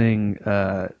 embarrassing,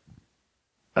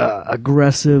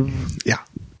 aggressive,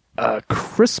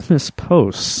 Christmas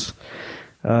posts.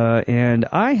 And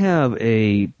I have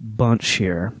a bunch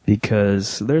here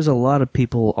because there's a lot of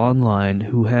people online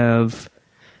who have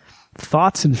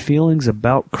thoughts and feelings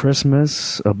about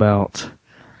Christmas, about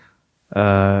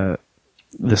the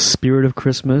spirit of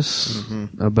Christmas,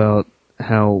 about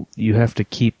how you have to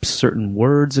keep certain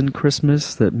words in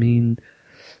Christmas that mean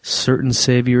certain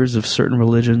saviors of certain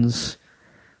religions.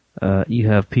 You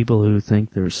have people who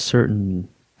think there's certain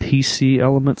PC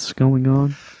elements going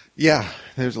on. Yeah,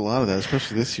 there's a lot of that,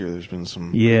 especially this year. There's been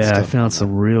some... Yeah, I found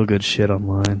some real good shit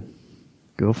online.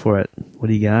 Go for it. What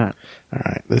do you got? All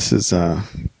right, this is...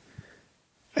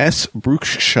 S.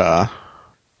 Brookshaw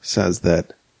says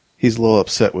that he's a little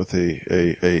upset with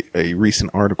a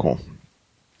recent article.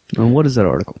 And what is that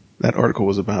article? That article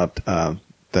was about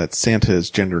that Santa is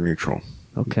gender neutral.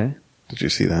 Okay. Did you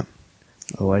see that?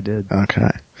 Oh, I did.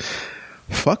 Okay.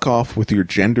 Fuck off with your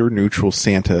gender neutral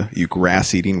Santa, you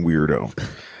grass-eating weirdo.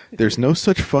 There's no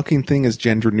such fucking thing as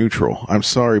gender neutral. I'm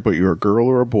sorry, but you're a girl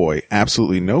or a boy.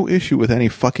 Absolutely no issue with any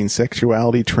fucking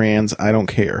sexuality, trans, I don't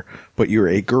care. But you're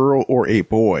a girl or a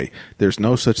boy. There's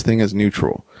no such thing as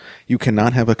neutral. You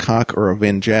cannot have a cock or a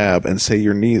Vinjab and say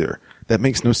you're neither. That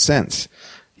makes no sense.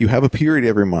 You have a period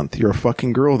every month. You're a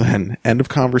fucking girl then. End of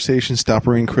conversation. Stop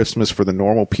ruining Christmas for the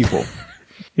normal people.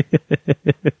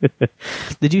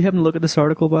 Did you happen to look at this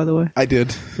article, by the way? I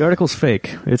did. The article's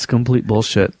fake. It's complete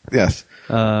bullshit. Yes.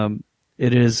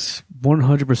 It is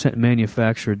 100%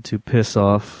 manufactured to piss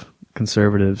off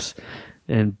conservatives,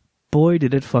 and boy,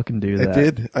 did it fucking do that.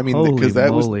 It did. I mean, because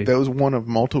that was one of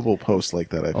multiple posts like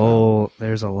that I found. Oh,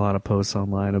 there's a lot of posts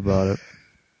online about it.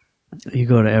 You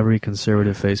go to every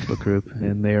conservative Facebook group,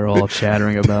 and they are all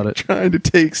chattering about it. Trying to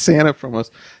take Santa from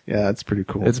us. Yeah, it's pretty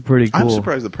cool. It's pretty cool. I'm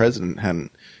surprised the president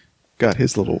hadn't got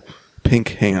his little pink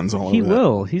hands all over He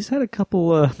will. He's had a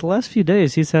couple, the last few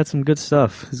days, he's had some good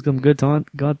stuff. He's come good on.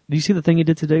 God, do you see the thing he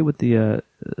did today with the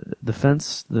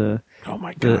fence? Oh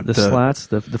my God. The slats,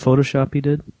 the Photoshop he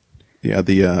did? Yeah,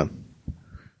 the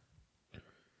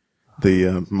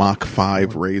Mach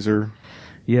 5 razor.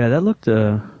 Yeah, that looked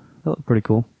pretty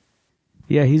cool.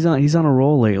 Yeah, he's on a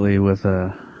roll lately with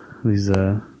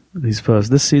these posts.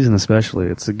 This season especially,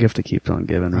 it's a gift that keeps on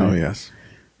giving. Right? Oh yes.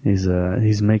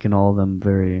 He's making all of them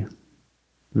very,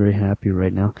 very happy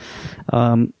right now.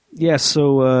 Yeah,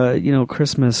 so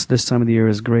Christmas this time of the year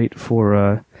is great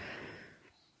for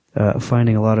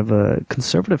finding a lot of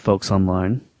conservative folks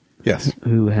online. Yes.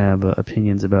 Who have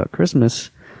opinions about Christmas.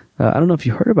 I don't know if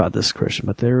you heard about this, Christian,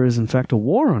 but there is in fact a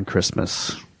war on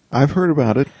Christmas. I've heard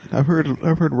about it. I've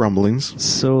heard rumblings.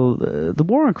 So the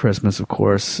war on Christmas, of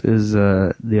course, is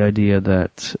the idea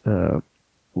that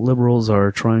liberals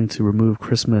are trying to remove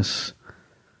Christmas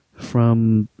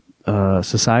from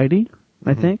society,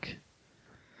 I think.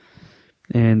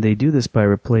 And they do this by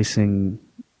replacing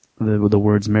the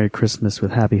words Merry Christmas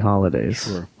with Happy Holidays.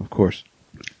 Sure, of course.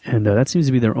 And that seems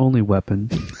to be their only weapon.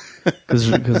 Because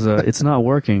it's not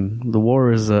working. The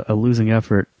war is a losing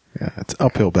effort. Yeah, it's an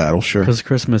uphill battle, sure. Because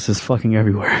Christmas is fucking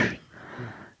everywhere.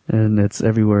 And it's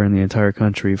everywhere in the entire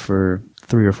country for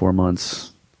 3 or 4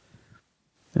 months.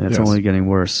 And it's only getting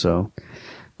worse, so...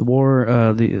 The war,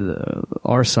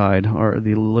 our side, the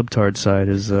libtard side,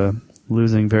 is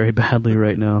losing very badly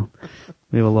right now.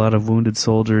 We have a lot of wounded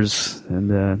soldiers,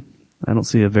 and I don't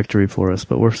see a victory for us,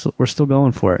 but we're still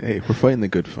going for it. Hey, we're fighting the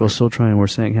good fight. We're still trying. We're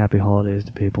saying Happy Holidays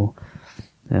to people,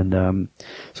 and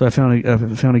so I found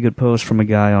a good post from a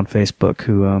guy on Facebook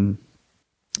who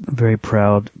very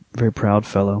proud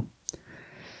fellow.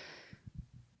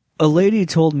 A lady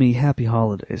told me Happy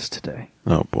Holidays today.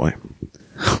 Oh boy.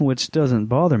 Which doesn't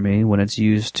bother me when it's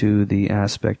used to the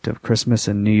aspect of Christmas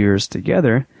and New Year's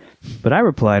together, but I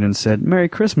replied and said, Merry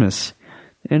Christmas.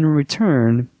 In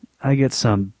return, I get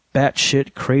some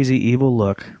batshit crazy evil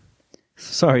look.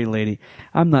 Sorry, lady,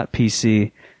 I'm not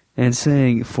PC, and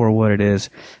saying for what it is,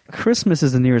 Christmas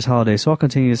is the nearest holiday, so I'll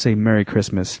continue to say Merry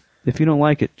Christmas. If you don't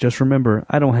like it, just remember,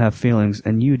 I don't have feelings,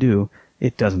 and you do.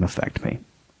 It doesn't affect me.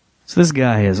 So this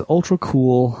guy is ultra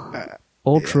cool,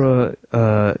 ultra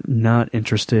not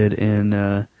interested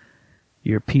in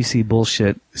your PC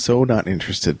bullshit. So not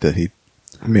interested that he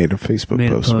made a Facebook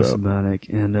post about it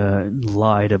and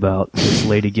lied about this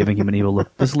lady giving him an evil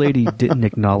look. This lady didn't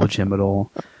acknowledge him at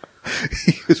all.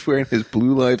 He was wearing his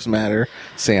Blue Lives Matter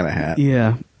Santa hat.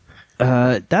 Yeah.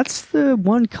 That's the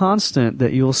one constant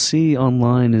that you'll see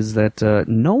online is that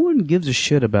no one gives a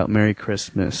shit about Merry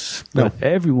Christmas, but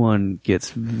everyone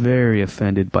gets very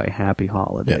offended by Happy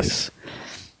Holidays.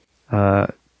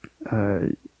 Yes.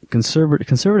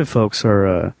 Conservative folks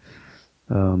are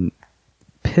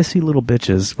pissy little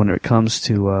bitches when it comes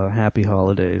to Happy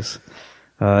Holidays.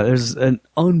 There's an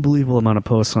unbelievable amount of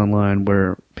posts online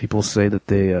where people say that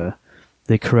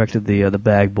they corrected the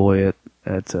bag boy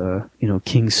at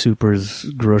King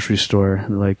Soopers grocery store.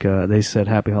 Like they said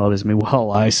Happy Holidays to me.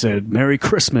 Well, I said Merry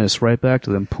Christmas right back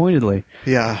to them pointedly.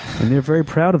 Yeah, and they're very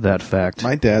proud of that fact.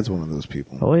 My dad's one of those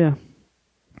people. Oh yeah.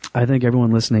 I think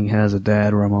everyone listening has a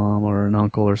dad or a mom or an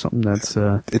uncle or something that's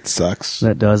it sucks.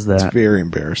 That does that. It's very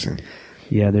embarrassing.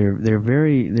 Yeah, they're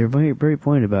very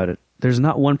pointed about it. There's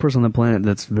not one person on the planet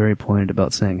that's very pointed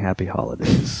about saying Happy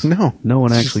Holidays. No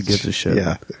one actually gives a shit.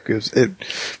 Yeah, because it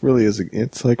really is.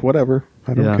 It's like whatever.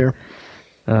 I don't care.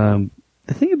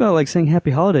 The thing about like saying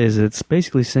Happy Holidays, it's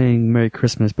basically saying Merry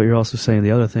Christmas, but you're also saying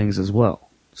the other things as well.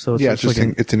 So it's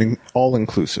it's an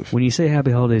all-inclusive. When you say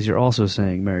Happy Holidays, you're also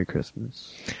saying Merry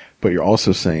Christmas. But you're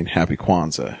also saying Happy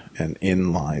Kwanzaa, and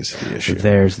in lies the issue.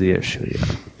 There's the issue,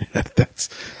 yeah. That's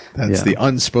the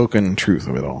unspoken truth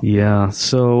of it all. Yeah,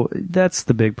 so that's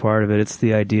the big part of it. It's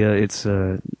the idea, it's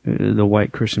the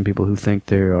white Christian people who think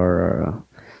they are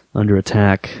under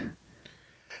attack.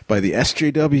 By the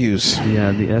SJWs.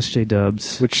 Yeah, the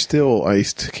SJWs. Which still, I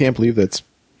can't believe that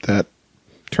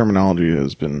terminology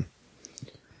has been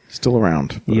still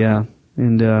around. But. Yeah,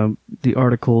 and the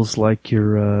articles like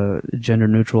your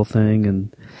gender-neutral thing,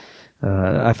 and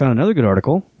I found another good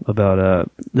article about,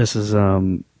 this is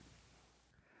on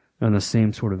the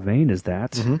same sort of vein as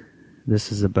that. Mm-hmm.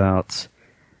 This is about,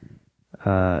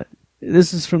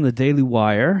 this is from the Daily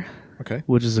Wire, okay,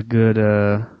 which is a good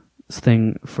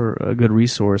thing for a good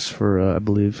resource for, I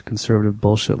believe, conservative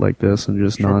bullshit like this and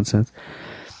just nonsense.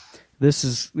 This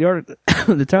is the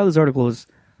title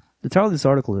of this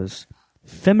article is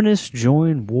Feminists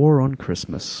Join War on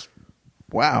Christmas.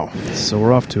 Wow. So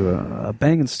we're off to a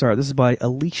banging start. This is by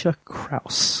Alicia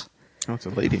Krause. Oh, it's a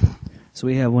lady. So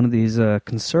we have one of these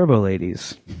conservo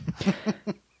ladies.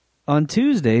 On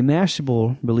Tuesday,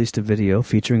 Mashable released a video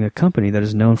featuring a company that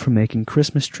is known for making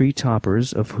Christmas tree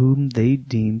toppers of whom they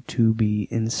deem to be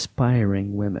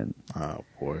inspiring women. Oh,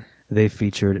 boy. They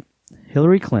featured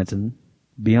Hillary Clinton,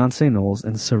 Beyonce Knowles,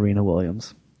 and Serena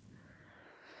Williams.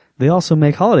 They also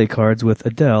make holiday cards with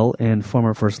Adele and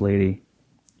former First Lady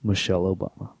Michelle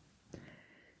Obama.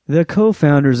 The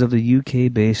co-founders of the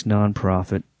UK-based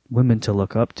non-profit Women to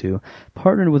Look Up To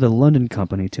partnered with a London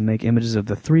company to make images of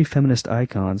the three feminist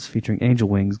icons featuring angel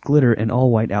wings, glitter, and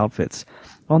all-white outfits.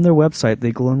 On their website,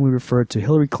 they glowingly referred to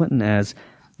Hillary Clinton as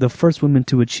the first woman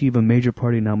to achieve a major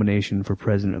party nomination for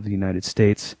President of the United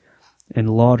States, and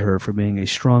laud her for being a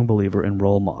strong believer in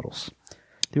role models.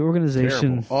 The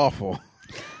organization... Terrible. Awful.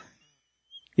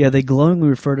 Yeah, they glowingly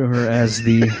refer to her as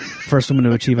the first woman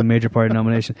to achieve a major party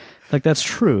nomination. Like, that's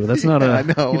true. That's not I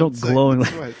know. You don't glowingly...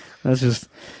 That's right. That's just...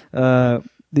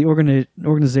 the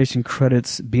organization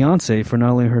credits Beyonce for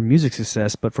not only her music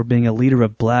success, but for being a leader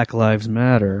of Black Lives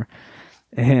Matter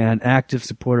and active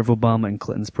supporter of Obama and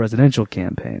Clinton's presidential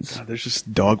campaigns. God, there's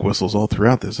just dog whistles all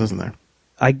throughout this, isn't there?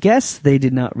 I guess they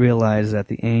did not realize that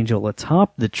the angel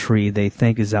atop the tree they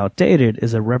think is outdated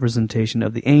is a representation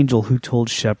of the angel who told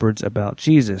shepherds about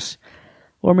Jesus.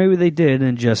 Or maybe they did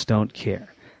and just don't care.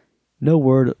 No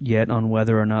word yet on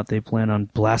whether or not they plan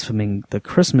on blaspheming the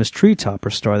Christmas tree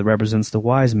topper star that represents the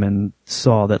wise men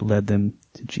saw that led them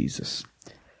to Jesus.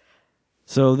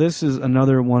 So this is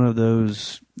another one of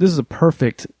those... This is a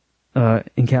perfect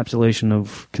encapsulation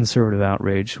of conservative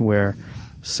outrage where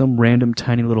some random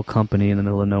tiny little company in the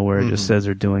middle of nowhere just says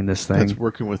they're doing this thing. That's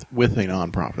working with a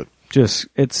nonprofit.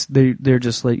 They're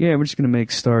just like, yeah, we're just going to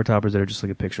make star toppers that are just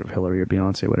like a picture of Hillary or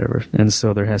Beyonce or whatever. And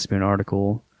so there has to be an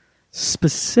article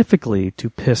specifically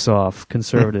to piss off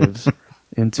conservatives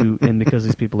and because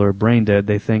these people are brain dead,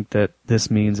 they think that this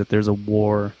means that there's a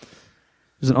war.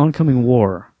 There's an oncoming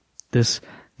war.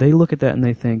 They look at that and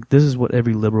they think this is what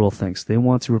every liberal thinks. They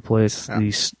want to replace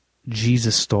the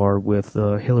Jesus star with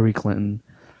Hillary Clinton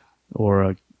or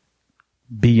a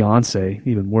Beyonce,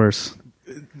 even worse.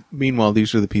 Meanwhile,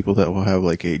 these are the people that will have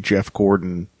like a Jeff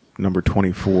Gordon number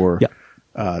 24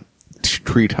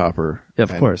 tree topper. Yeah,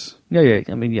 of course. Yeah.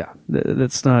 I mean, yeah.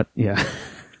 That's not, yeah.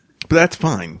 But that's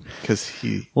fine because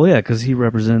he... Well, yeah, because he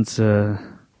represents,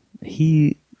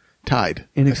 he... Tide,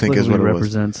 I think is what it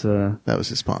represents, was. That was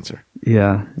his sponsor.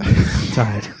 Yeah.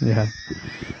 Tide,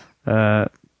 yeah.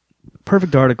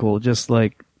 Perfect article, just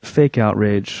like fake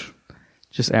outrage,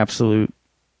 just absolute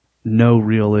no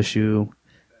real issue.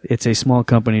 It's a small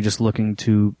company just looking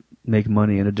to make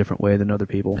money in a different way than other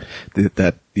people.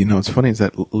 That what's funny is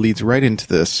that leads right into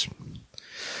this.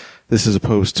 This is a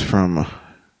post from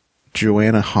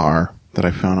Joanna Haar that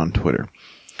I found on Twitter.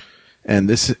 And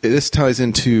this ties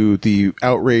into the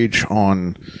outrage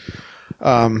on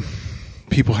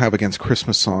people have against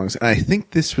Christmas songs. And I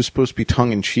think this was supposed to be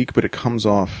tongue-in-cheek, but it comes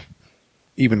off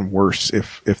even worse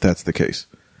if that's the case.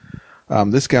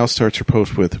 This gal starts her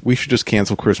post with, "We should just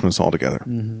cancel Christmas altogether.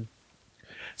 Mm-hmm.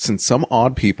 Since some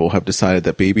odd people have decided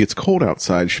that Baby It's Cold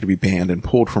Outside should be banned and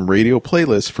pulled from radio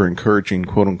playlists for encouraging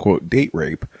quote-unquote date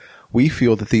rape, we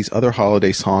feel that these other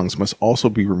holiday songs must also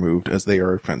be removed as they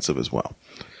are offensive as well."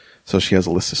 So she has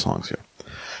a list of songs here.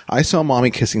 "I Saw Mommy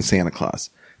Kissing Santa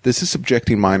Claus. This is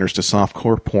subjecting minors to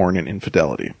softcore porn and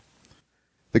infidelity.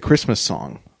 The Christmas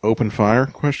song, Open Fire, ?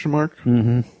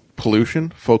 Mm-hmm. Pollution,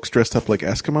 folks dressed up like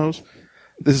Eskimos.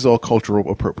 This is all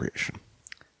cultural appropriation.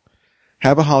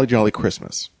 Have a Holly Jolly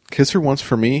Christmas. Kiss Her Once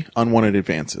for Me, Unwanted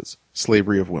Advances.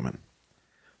 Slavery of Women.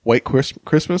 White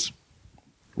Christmas,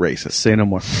 racist. Say no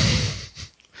more.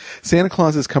 Santa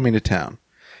Claus is coming to town.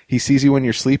 He sees you when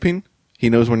you're sleeping. He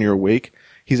knows when you're awake.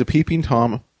 He's a peeping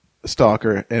Tom,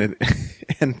 stalker, and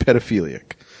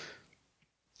pedophiliac.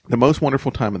 The most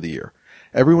wonderful time of the year.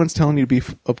 Everyone's telling you to be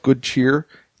of good cheer.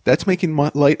 That's making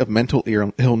light of mental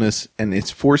illness, and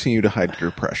it's forcing you to hide your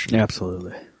depression.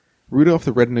 Absolutely. Rudolph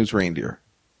the Red-Nosed Reindeer.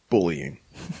 Bullying.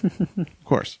 Of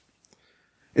course.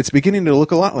 It's beginning to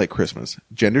look a lot like Christmas.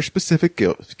 Gender-specific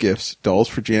gifts, dolls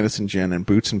for Janice and Jen, and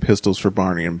boots and pistols for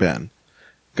Barney and Ben.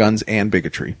 Guns and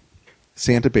bigotry.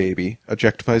 Santa Baby,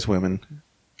 objectifies women,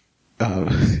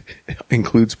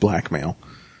 includes blackmail.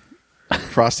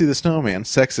 Frosty the Snowman,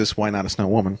 sexist, why not a snow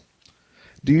woman?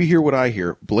 Do you hear what I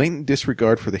hear? Blatant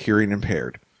disregard for the hearing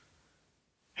impaired.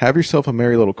 Have yourself a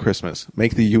merry little Christmas.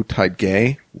 Make the Yuletide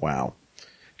gay? Wow.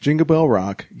 Jingle Bell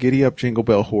Rock, giddy up Jingle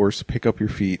Bell Horse, pick up your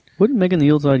feet. Wouldn't making the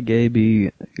Yuletide gay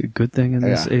be a good thing in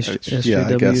this SJW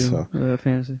I guess so.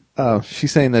 fantasy?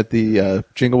 She's saying that the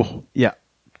jingle... Yeah.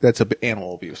 That's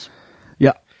animal abuse.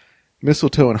 Yeah.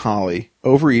 Mistletoe and Holly,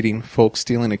 overeating, folks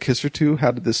stealing a kiss or two. How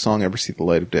did this song ever see the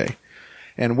light of day?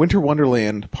 And Winter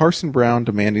Wonderland, Parson Brown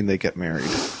demanding they get married.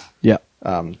 Yeah.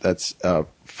 That's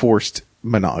forced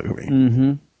monogamy.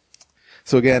 Mm-hmm.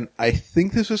 So again, I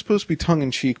think this was supposed to be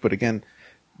tongue-in-cheek, but again,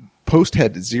 post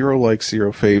had 0 likes,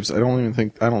 0 faves. I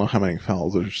don't know how many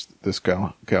followers this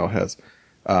gal has.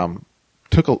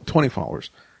 Took 20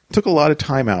 followers. took a lot of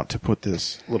time out to put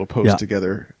this little post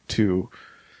together to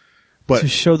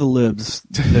show the libs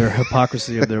their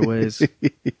hypocrisy of their ways.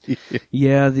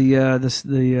 Yeah,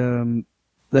 that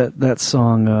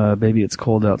song, "Baby It's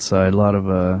Cold Outside," a lot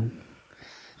of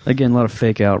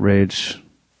fake outrage.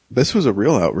 This was a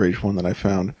real outrage one that I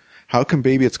found. How can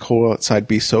 "Baby It's Cold Outside"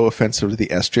 be so offensive to the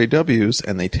SJWs,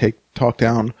 and they talk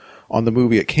down on the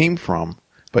movie it came from,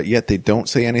 but yet they don't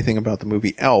say anything about the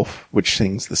movie Elf, which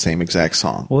sings the same exact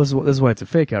song? Well, this is why it's a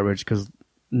fake outrage, because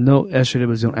no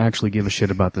SJWs don't actually give a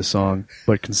shit about this song,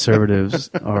 but conservatives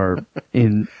are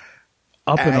in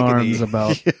arms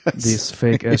about this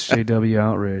fake SJW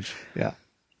outrage. Yeah.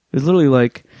 It's literally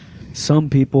like some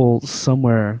people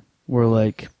somewhere were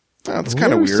like, that's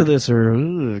kind of weird. To this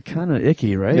are kind of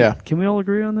icky, right? Yeah. Can we all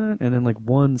agree on that? And then like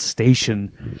one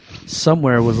station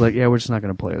somewhere was like, yeah, we're just not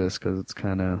going to play this because it's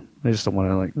kind of, they just don't want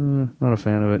to, like, not a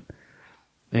fan of it.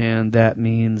 And that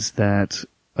means that,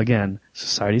 again,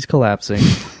 society's collapsing.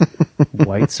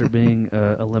 Whites are being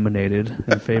eliminated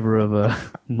in favor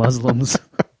of Muslims.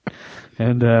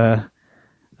 And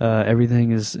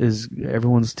everything is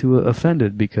everyone's too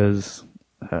offended because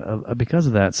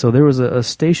of that. So there was a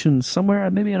station somewhere,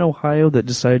 maybe in Ohio, that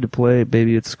decided to play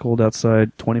 "Baby It's Cold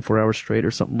Outside" 24 hours straight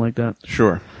or something like that.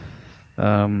 Sure.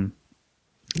 Did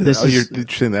you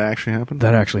say that actually happened?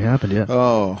 That actually happened, yeah.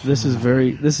 Oh. This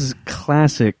is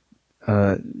classic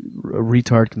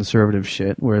retard conservative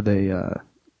shit where they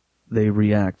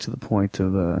react to the point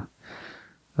of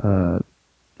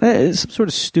it's some sort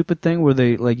of stupid thing where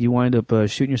they, like, you wind up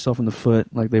shooting yourself in the foot.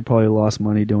 Like, they probably lost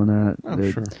money doing that.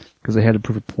 Sure. Because they had to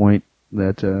prove a point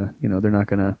that, they're not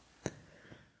going to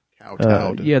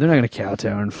kowtow. They're not going to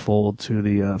kowtow and fold to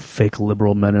the fake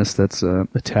liberal menace that's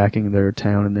attacking their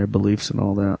town and their beliefs and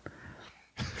all that.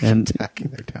 And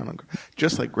attacking their town,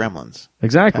 just like Gremlins.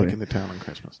 Exactly. Attacking the town on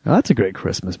Christmas. Oh, that's a great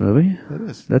Christmas movie. It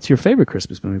is. That's your favorite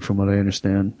Christmas movie, from what I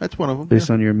understand. That's one of them.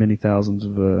 Based on your many thousands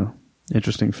of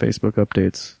interesting Facebook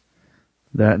updates.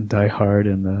 That and Die Hard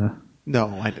and... No,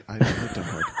 I don't like Die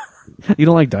Hard. You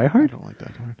don't like Die Hard? I don't like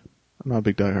Die Hard. I'm not a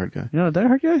big Die Hard guy. You're not a Die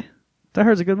Hard guy? Die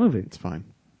Hard's a good movie. It's fine.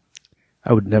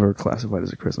 I would never classify it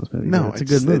as a Christmas movie. No, it's a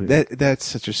good movie. That's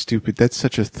such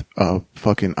a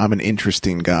fucking I'm an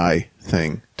interesting guy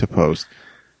thing to post.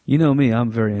 You know me,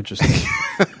 I'm very interesting.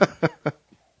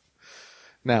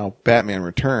 Now, Batman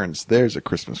Returns, there's a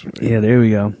Christmas movie. Yeah, there we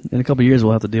go. In a couple of years,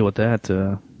 we'll have to deal with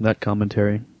that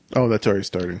commentary. Oh, that's already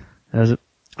started. Has it?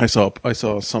 I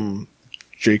saw some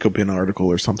Jacobin article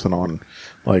or something on,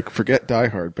 like, forget Die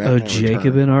Hard, Batman Returns.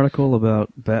 Jacobin article about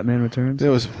Batman Returns? It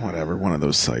was, whatever, one of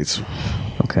those sites.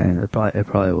 Okay, it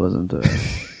probably wasn't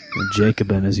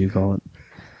Jacobin, as you call it.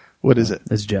 What is it?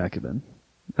 It's Jacobin.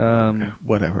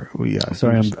 Whatever.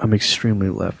 Sorry, I'm extremely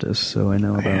leftist, so I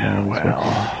know about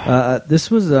all these. This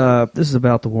is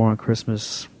about the war on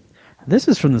Christmas. This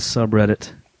is from the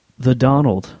subreddit, The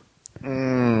Donald,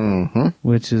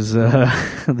 which is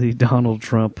the Donald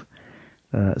Trump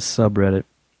subreddit.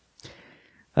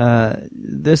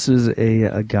 This is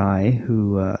a guy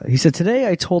who he said, "Today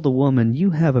I told a woman, 'You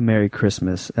have a Merry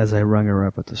Christmas,' as I rung her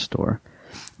up at the store.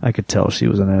 I could tell she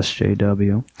was an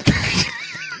SJW."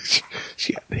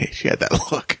 She had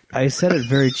that look. I said it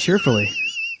very cheerfully.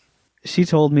 She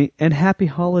told me, "And happy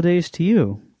holidays to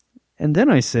you." And then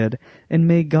I said, "And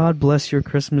may God bless your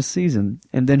Christmas season."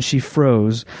 And then she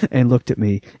froze and looked at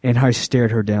me, and I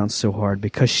stared her down so hard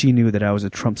because she knew that I was a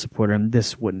Trump supporter and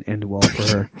this wouldn't end well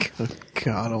for her.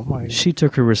 God almighty. She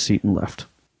took her receipt and left.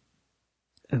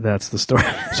 And that's the story.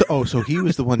 So he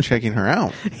was the one checking her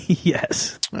out.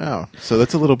 Yes. Oh, so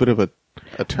that's a little bit of a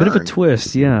turn. Bit of a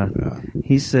twist, yeah.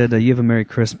 He said, "You have a Merry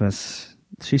Christmas."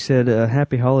 She said,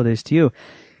 "Happy holidays to you."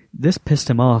 This pissed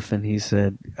him off, and he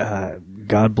said,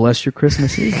 "God bless your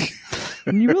Christmas Eve."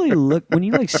 When you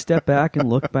really step back and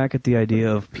look back at the idea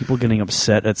of people getting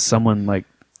upset at someone, like,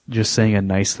 just saying a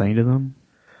nice thing to them,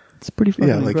 it's pretty fucking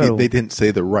incredible. They didn't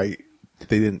say the right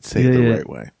right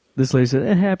way. This lady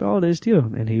said, "Happy holidays to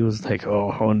you." And he was like,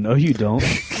 oh, no, you don't.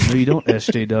 No, you don't,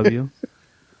 SJW.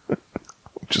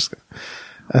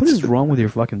 What is wrong with your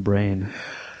fucking brain?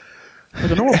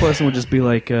 Like, a normal person would just be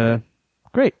like,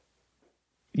 great.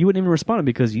 You wouldn't even respond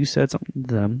because you said something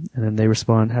to them, and then they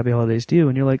respond, "Happy holidays to you,"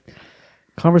 and you're like,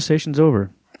 conversation's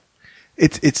over.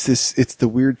 It's the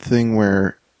weird thing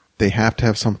where they have to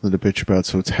have something to bitch about,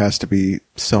 so it has to be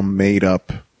some made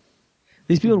up.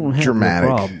 These people don't have dramatic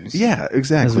problems. Yeah,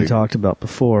 exactly. As we talked about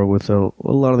before with a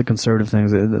lot of the conservative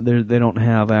things, they don't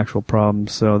have actual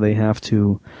problems, so they have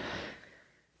to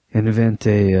invent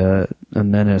a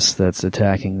menace that's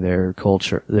attacking their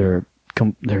culture, their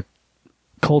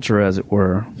culture, as it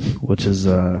were, which is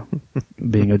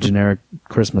being a generic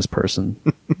Christmas person.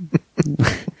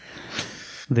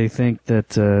 They think that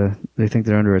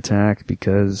they're under attack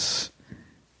because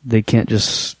they can't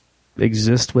just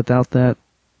exist without that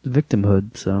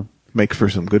victimhood. So, Make for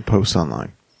some good posts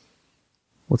online.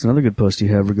 what's another good post you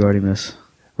have regarding this?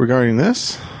 Regarding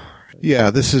this, yeah,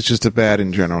 this is just a bad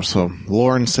in general. So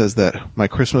Lauren says that my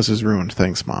Christmas is ruined.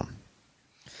 Thanks, Mom.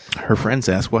 Her friends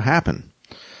ask what happened.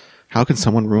 How can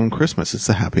someone ruin Christmas? It's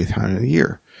the happiest time of the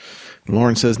year. And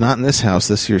Lauren says, not in this house.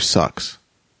 This year sucks.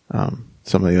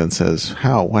 Somebody then says,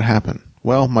 how? What happened?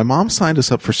 Well, my mom signed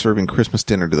us up for serving Christmas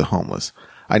dinner to the homeless.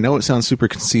 I know it sounds super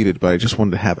conceited, but I just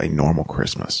wanted to have a normal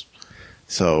Christmas.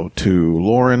 So to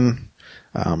Lauren,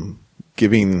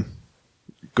 giving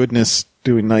goodness,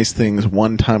 doing nice things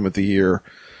one time of the year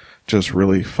just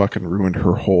really fucking ruined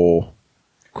her whole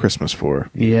Christmas for her.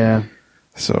 Yeah,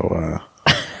 So,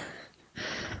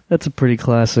 that's a pretty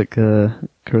classic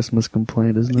Christmas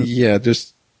complaint, isn't it? yeah,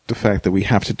 just the fact that we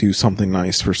have to do something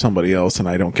nice for somebody else and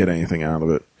I don't get anything out of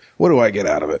it. What do I get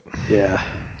out of it?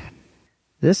 Yeah.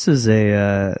 This is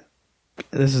a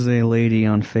lady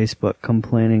on Facebook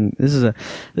complaining. This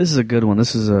is a good one.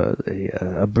 This is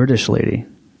a British lady,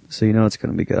 so you know it's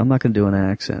going to be good. I'm not going to do an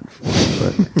accent for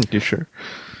it, but You sure?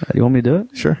 you want me to do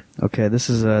it? Sure. Okay. This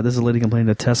is a lady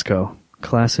complaining to Tesco.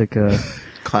 Classic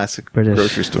Classic British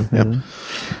grocery store. Yep.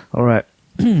 All right.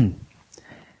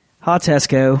 Hi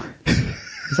Tesco.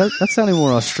 That's sounding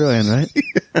more Australian, right?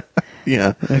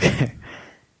 Yeah. Okay.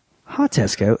 Hi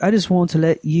Tesco, I just want to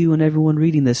let you and everyone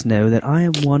reading this know that I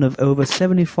am one of over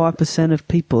 75% of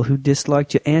people who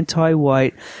disliked your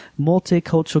anti-white,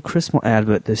 multicultural Christmas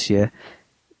advert this year.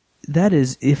 That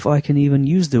is, if I can even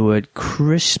use the word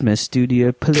Christmas due to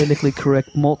your politically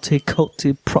correct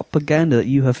multicultural propaganda that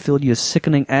you have filled your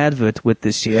sickening advert with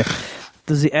this year.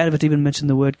 Does the advert even mention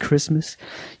the word Christmas?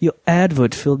 Your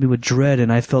advert filled me with dread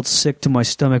and I felt sick to my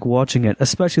stomach watching it,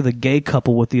 especially the gay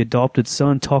couple with the adopted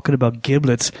son talking about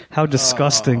giblets. How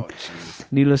disgusting.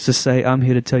 Needless to say, I'm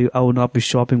here to tell you I will not be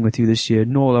shopping with you this year,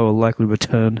 nor I will likely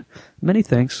return. Many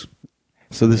thanks.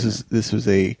 So this was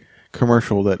a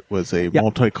commercial that was a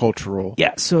multicultural.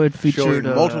 Yeah, so it featured Showing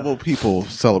multiple people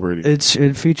celebrating.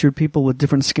 It featured people with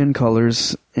different skin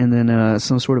colors and then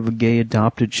some sort of a gay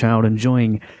adopted child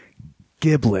enjoying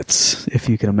giblets, if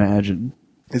you can imagine.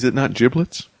 Is it not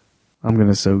giblets? I'm going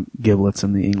to say giblets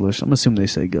in the English. I'm assuming they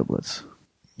say giblets.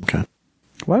 Okay.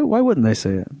 Why wouldn't they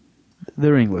say it?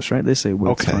 They're English, right? They say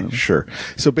wits. Okay, sure.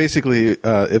 So basically,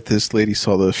 if this lady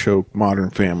saw the show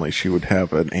Modern Family, she would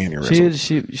have an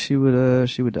aneurysm.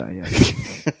 She would die,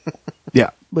 yeah. Yeah,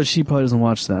 but she probably doesn't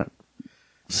watch that.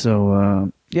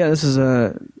 So, yeah, this is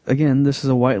a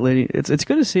white lady. It's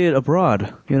good to see it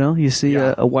abroad, you know? You see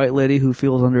a white lady who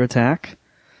feels under attack.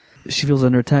 She feels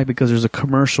under attack because there's a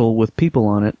commercial with people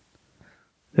on it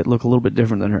that look a little bit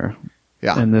different than her.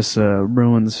 Yeah. And this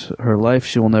ruins her life.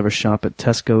 She will never shop at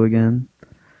Tesco again.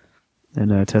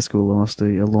 And Tesco lost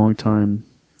a long-time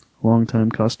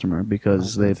customer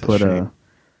because they put a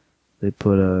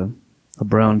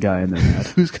brown guy in their ad.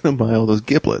 Who's going to buy all those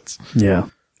giblets? Yeah.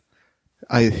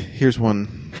 Here's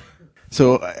one.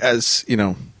 So, as you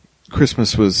know,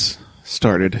 Christmas was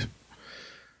started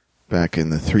back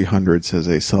in the 300s as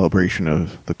a celebration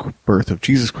of the birth of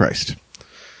Jesus Christ.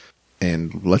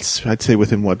 And I'd say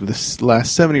within this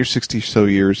last 70 or 60 or so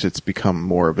years, it's become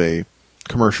more of a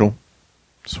commercial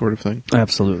sort of thing.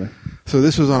 Absolutely. So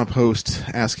this was on a post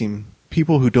asking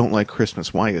people who don't like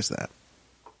Christmas, why is that?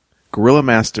 Gorilla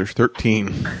Master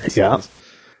 13. Yeah.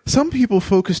 Some people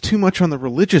focus too much on the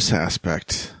religious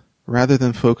aspect rather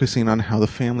than focusing on how the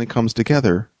family comes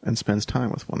together and spends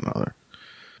time with one another.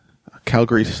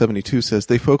 Calgary 72 says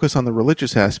they focus on the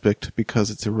religious aspect because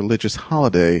it's a religious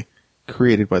holiday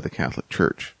created by the Catholic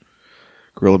Church.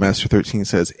 Gorilla Master 13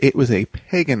 says it was a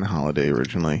pagan holiday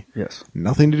originally. Yes.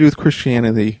 Nothing to do with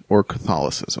Christianity or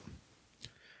Catholicism.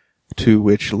 To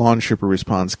which Lawn Shipper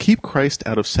responds, keep Christ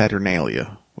out of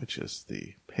Saturnalia, which is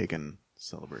the pagan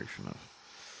celebration of.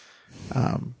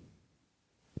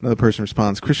 Another person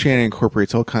responds, Christianity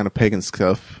incorporates all kind of pagan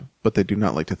stuff, but they do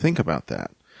not like to think about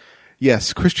that.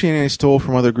 Yes, Christianity stole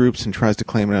from other groups and tries to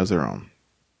claim it as their own.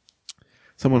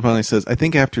 Someone finally says, I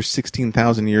think after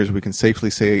 16,000 years we can safely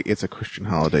say it's a Christian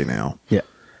holiday now. Yeah.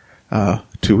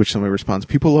 To which somebody responds,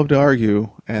 people love to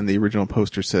argue, and the original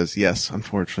poster says, yes,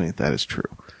 unfortunately, that is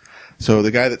true. So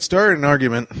the guy that started an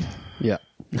argument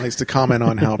likes to comment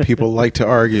on how people like to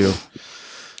argue.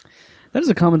 That is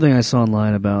a common thing I saw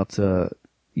online about,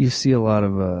 you see a lot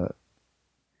of,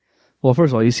 well, first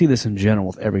of all, you see this in general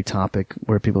with every topic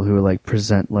where people who like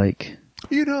present like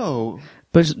You know,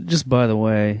 But just by the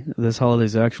way, this holiday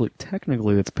is actually,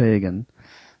 technically, it's pagan.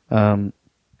 And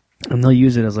they'll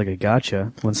use it as like a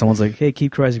gotcha when someone's like, hey,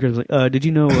 keep Christ Christmas. Like, did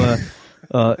you know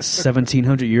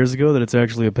 1,700 years ago that it's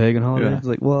actually a pagan holiday? Yeah. It's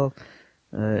like, well,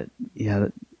 yeah,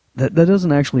 that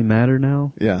doesn't actually matter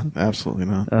now. yeah, absolutely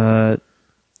not.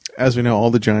 As we know,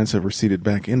 all the giants have receded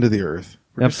back into the earth.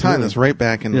 We're just tying Absolutely. this right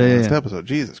back into the last episode.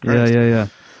 Jesus Christ. Yeah.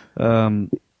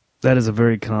 That is a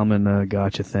very common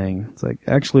gotcha thing. It's like,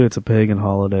 actually, it's a pagan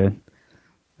holiday.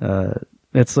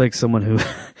 It's like someone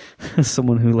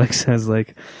who like says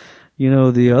like,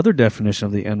 the other definition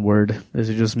of the N-word is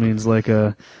it just means like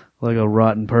a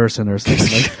rotten person or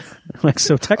something like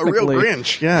so technically A real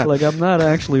Grinch, yeah. Like I'm not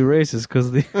actually racist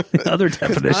because the other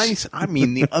definition. I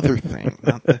mean the other thing.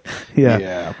 Not the,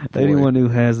 Yeah. boy. Anyone who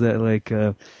has that like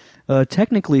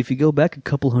technically if you go back a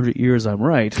couple hundred years I'm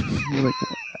right. You're like,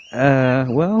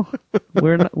 well,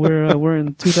 we're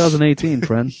in 2018,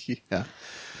 friend. Yeah.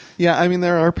 Yeah, I mean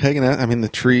there are pagan. I mean the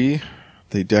tree,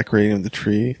 the decorating of the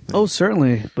tree. Oh,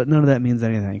 certainly, but none of that means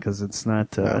anything because it's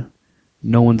not.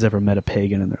 No one's ever met a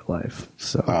pagan in their life.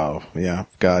 So. Oh yeah,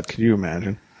 God, could you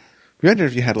imagine? Imagine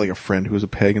if you had like a friend who was a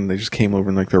pagan. They just came over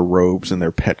in like their robes and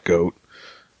their pet goat.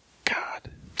 God,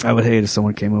 I would hate if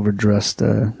someone came over dressed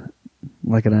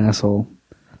like an asshole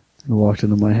and walked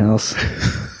into my house.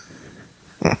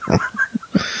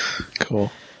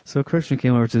 cool. So Christian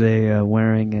came over today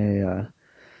wearing a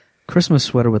Christmas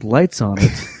sweater with lights on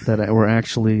it that were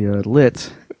actually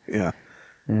lit. Yeah,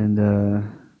 And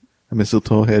a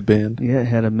mistletoe headband. yeah, it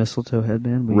had a mistletoe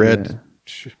headband. Red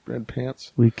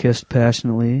pants. We kissed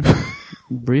passionately,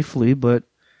 briefly, but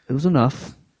it was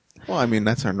enough. Well, I mean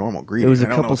that's our normal greeting. It was a I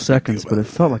don't know couple what to seconds, do but about it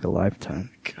felt like a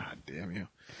lifetime. God damn you.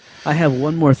 I have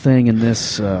one more thing in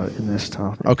this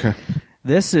topic. Okay.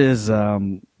 This is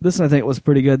this I think was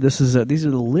pretty good. This is these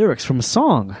are the lyrics from a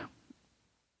song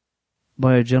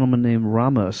by a gentleman named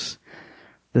Ramos.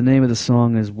 The name of the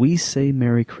song is "We Say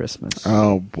Merry Christmas."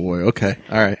 Oh boy. Okay.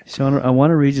 All right. So I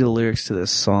want to read you the lyrics to this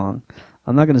song.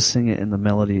 I'm not going to sing it in the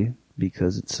melody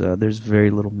because it's there's very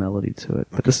little melody to it.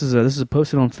 But this is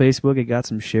posted on Facebook. It got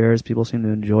some shares. People seem to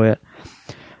enjoy it.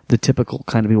 The typical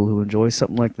kind of people who enjoy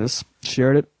something like this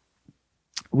shared it.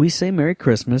 We say Merry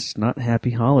Christmas, not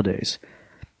Happy Holidays.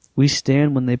 We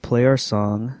stand when they play our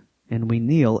song, and we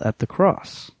kneel at the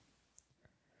cross.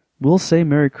 We'll say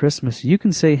Merry Christmas, you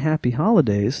can say Happy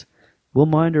Holidays. We'll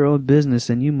mind our own business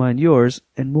and you mind yours,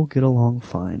 and we'll get along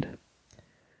fine.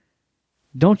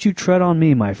 Don't you tread on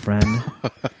me, my friend,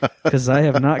 'cause I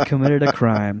have not committed a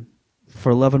crime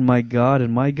for loving my God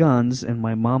and my guns and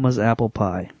my mama's apple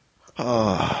pie.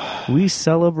 We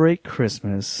celebrate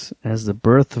Christmas as the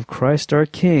birth of Christ our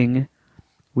King.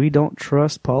 We don't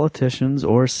trust politicians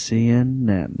or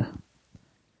CNN.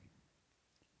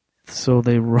 So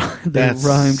they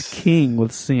rhymed king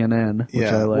with CNN, which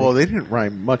I like. Well, they didn't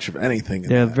rhyme much of anything.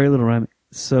 Yeah, very little rhyme.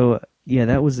 So yeah,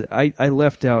 that was I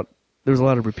left out. There was a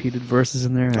lot of repeated verses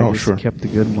in there. I just kept the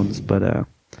good ones, but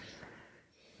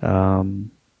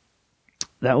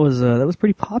that was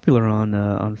pretty popular on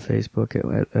Facebook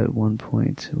at one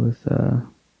point with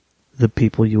the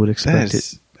people you would expect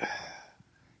it.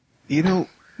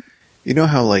 You know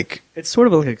how like it's sort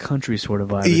of like a country sort of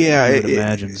vibe. Yeah, you would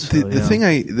imagine.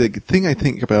 The thing I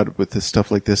think about with this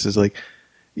stuff like this is like,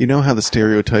 you know how the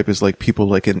stereotype is like people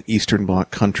like in Eastern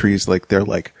Bloc countries, like they're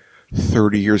like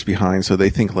 30 years behind, so they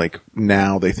think like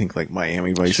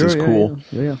Miami Vice is cool.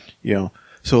 Yeah. You know,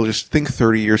 so just think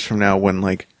 30 years from now when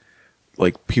like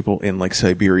people in like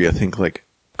Siberia think like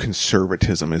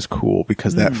conservatism is cool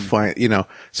because that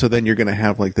so then you're going to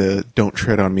have like the don't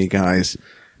tread on me guys.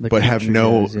 But have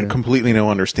completely no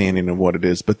understanding of what it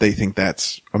is, but they think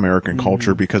that's American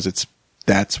culture because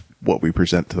that's what we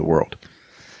present to the world.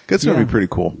 That's going to be pretty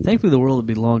cool. Thankfully, the world would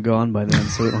be long gone by then,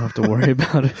 so we don't have to worry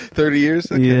about it. 30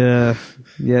 years? Okay.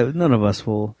 Yeah. None of us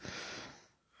will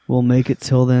make it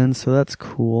till then, so that's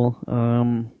cool.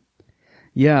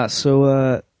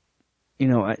 So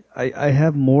I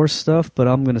have more stuff, but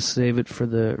I'm going to save it for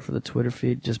the Twitter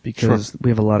feed just because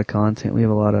we have a lot of content. We have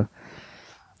a lot of.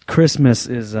 Christmas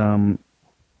is the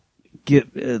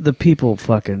people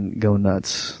fucking go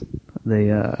nuts.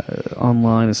 They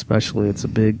online especially, it's a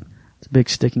big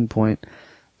sticking point.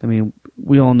 I mean,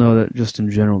 we all know that just in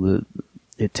general that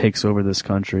it takes over this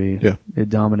country. Yeah. It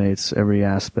dominates every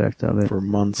aspect of it for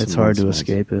months. It's hard to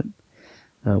escape it.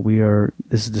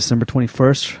 This is December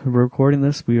 21st. We're recording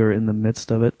this. We are in the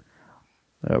midst of it.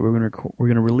 We're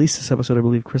gonna release this episode, I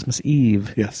believe, Christmas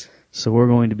Eve. Yes. So we're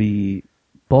going to be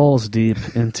balls deep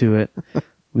into it.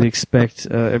 We expect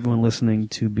everyone listening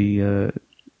to be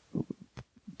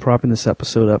propping this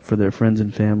episode up for their friends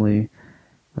and family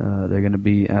They're going to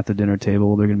be at the dinner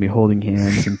table. They're going to be holding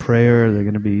hands in prayer. They're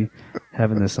going to be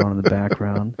having this on in the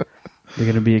background. They're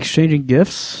going to be exchanging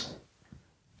gifts.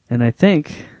 And I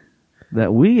think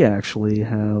that we actually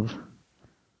have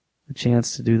a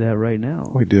chance to do that right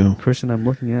now. We do. Christian, I'm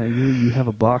looking at you. You have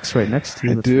a box right next to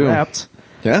you that's wrapped.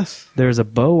 Yes. There's a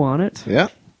bow on it. Yeah.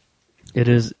 It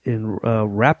is in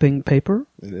wrapping paper.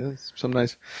 It is. Some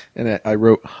nice. And I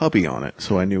wrote hubby on it,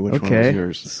 so I knew which one was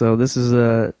yours. So this is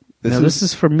this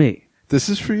is for me. This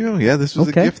is for you? Yeah, this was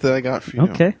a gift that I got for you.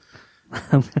 Okay.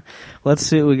 Let's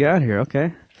see what we got here.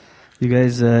 Okay. You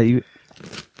guys, okay,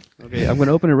 I'm going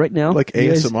to open it right now. Like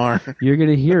you ASMR. Guys, you're going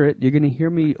to hear it. You're going to hear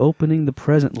me opening the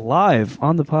present live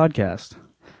on the podcast.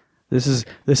 This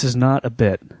is not a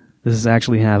bit. This is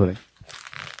actually happening.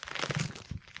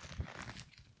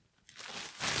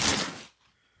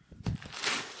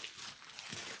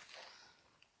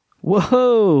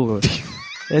 Whoa!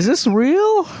 Is this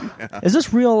real? Yeah. Is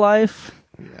this real life?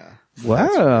 Yeah.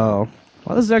 Wow.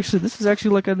 Well, this is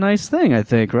actually like a nice thing, I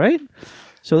think, right?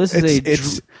 So this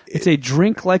is it's a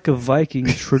drink like a Viking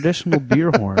traditional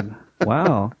beer horn.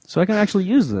 Wow. So I can actually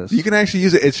use this. You can actually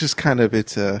use it. It's just kind of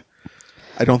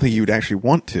I don't think you would actually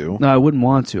want to. No, I wouldn't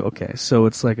want to. Okay. So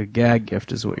it's like a gag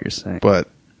gift is what you're saying. But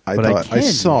I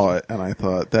saw it and I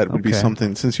thought that would be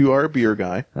something, since you are a beer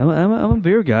guy. I'm a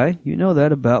beer guy. You know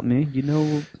that about me. You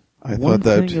know one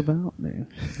thing about me.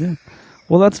 Yeah.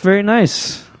 Well, that's very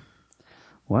nice.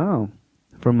 Wow.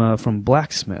 From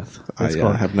Blacksmith. I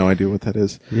have no idea what that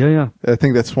is. Yeah. I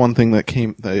think that's one thing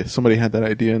that somebody had that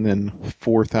idea and then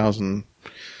 4,000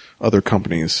 other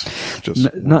companies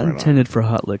just not intended for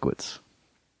hot liquids.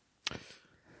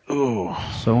 Oh,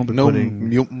 so I won't be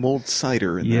putting mulled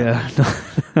cider in there. Yeah,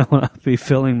 I won't be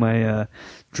filling my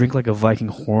drink like a Viking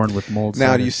horn with mulled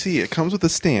cider. Now, do you see? It comes with a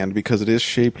stand because it is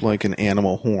shaped like an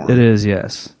animal horn. It is,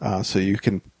 yes. So you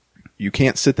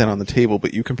can't sit that on the table,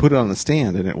 but you can put it on the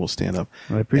stand and it will stand up.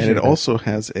 I appreciate it. And that. it also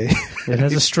has a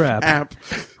strap.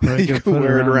 You can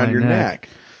wear it around your neck.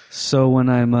 So when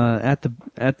I'm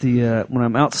when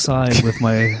I'm outside with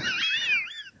my.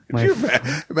 Could you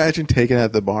imagine taking it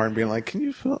at the bar and being like, "Can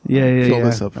you fill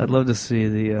this up?" I'd love to see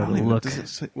the look.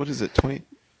 What is it?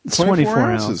 24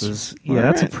 ounces. Yeah,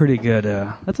 that's a pretty good.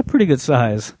 That's a pretty good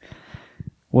size.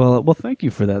 Well, thank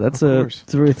you for that. It's a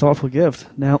very thoughtful gift.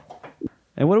 Now,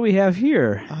 and what do we have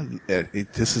here?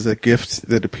 This is a gift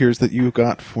that appears that you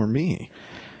got for me.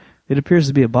 It appears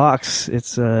to be a box.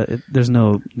 It's there's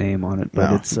no name on it,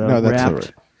 but it's that's wrapped. all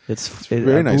right. It's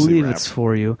very nicely I believe wrapped. It's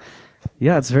for you.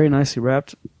 Yeah, it's very nicely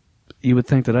wrapped. You would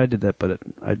think that I did that, but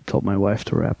I told my wife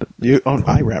to wrap it.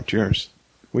 I wrapped yours.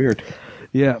 Weird.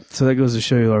 Yeah, so that goes to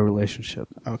show you our relationship.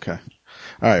 Okay.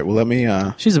 All right. Well, let me.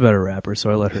 She's a better rapper,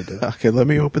 so I let her do it. Okay, let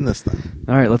me open this then.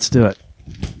 All right, let's do it.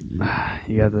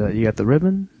 You got the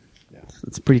ribbon. Yes.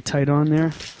 It's pretty tight on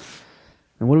there.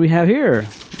 And what do we have here?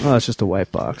 Oh, it's just a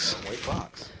white box. White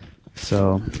box.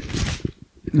 So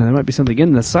now there might be something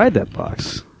inside that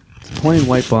box. It's a plain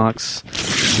white box.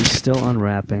 She's still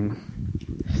unwrapping.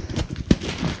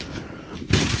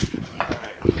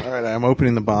 All right, I'm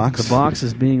opening the box. The box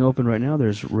is being opened right now.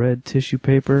 There's red tissue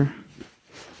paper.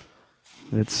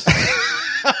 It's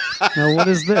now. What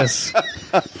is this?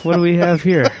 What do we have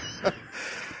here?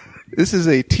 This is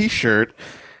a T-shirt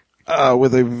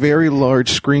with a very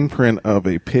large screen print of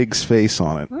a pig's face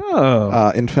on it. Oh.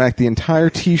 In fact, the entire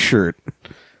T-shirt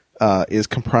is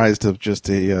comprised of just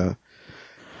a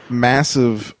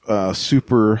massive,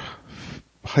 super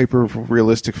hyper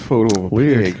realistic photo of a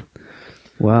pig.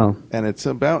 Wow. And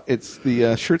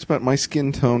the shirt's about my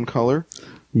skin tone color.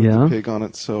 With Yeah. the pig on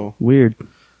it, so Weird.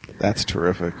 that's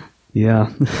terrific.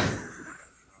 Yeah.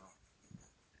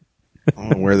 I'm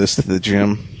gonna wear this to the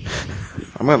gym.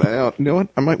 You know what?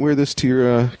 I might wear this to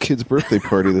your kid's birthday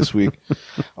party this week.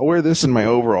 I'll wear this in my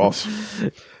overalls.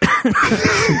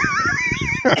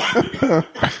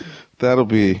 That'll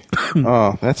be.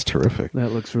 Oh, that's terrific.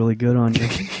 That looks really good on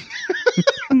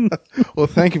you. Well,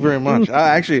 thank you very much.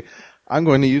 I'm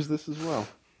going to use this as well.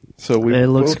 So It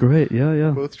looks great.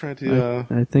 Yeah. Both tried to.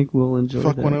 I think we'll enjoy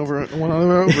fuck that. one over,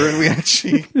 and we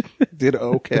actually did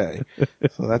okay.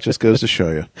 So that just goes to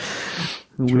show you.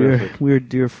 We're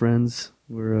dear friends.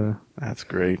 We're That's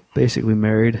great. basically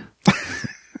married.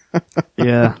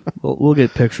 Yeah, we'll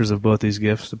get pictures of both these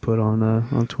gifts to put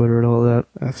on Twitter and all that.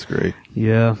 That's great.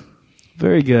 Yeah,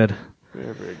 very good.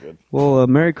 Very, very good. Well,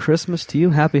 Merry Christmas to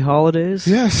you. Happy holidays.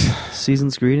 Yes,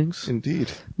 Season's greetings.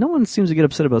 indeed. No one seems to get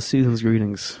upset about season's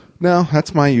greetings. No,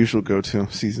 that's my usual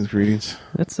go-to. Season's greetings.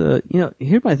 That's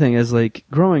here's my thing is like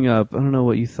growing up. I don't know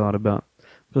what you thought about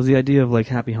because the idea of like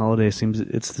Happy Holidays seems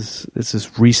it's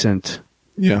this recent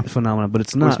Yeah. phenomenon, but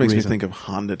it's Always not makes recent. me think of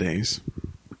Honda days.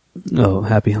 Oh,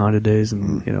 Happy Honda Days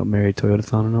and Merry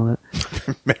Toyotathon and all that.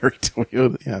 Merry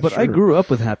Toyota, yeah. But sure. I grew up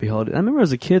with Happy Holidays. I remember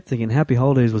as a kid thinking Happy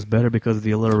Holidays was better because of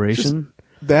the alliteration.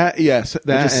 That just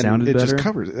and sounded it better. just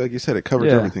covers, like you said, it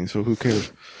covers everything. So who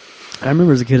cares? I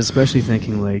remember as a kid especially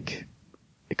thinking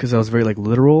because I was very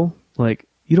literal,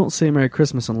 you don't say Merry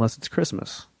Christmas unless it's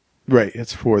Christmas. Right,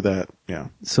 it's for that. Yeah.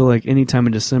 So any time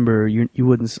in December, you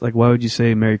wouldn't why would you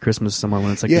say Merry Christmas to someone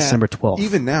when it's December 12th?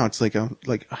 Even now, it's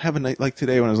have a nice, like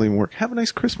today when I was leaving work, have a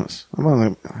nice Christmas. I'm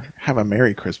like, have a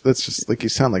Merry Christmas. That's just you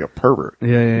sound like a pervert.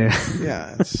 Yeah.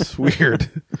 Yeah, it's weird.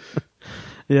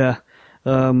 Yeah.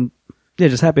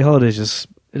 Just Happy Holidays. It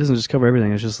doesn't just cover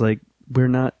everything. It's just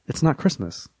it's not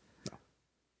Christmas.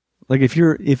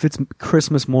 If it's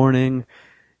Christmas morning,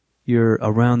 you're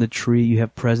around the tree, you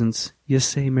have presents, you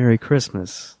say Merry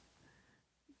Christmas.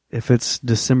 If it's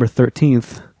December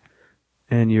 13th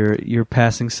and you're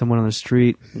passing someone on the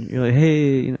street, and you're like,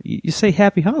 hey, you say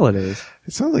Happy Holidays.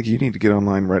 It sounds like you need to get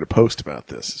online and write a post about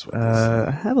this. Is what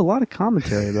I have a lot of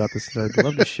commentary about this that I'd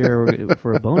love to share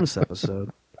for a bonus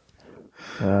episode.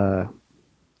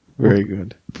 Very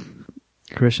good.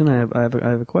 Christian, I have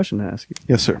a question to ask you.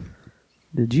 Yes, sir.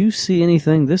 Did you see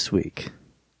anything this week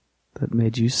that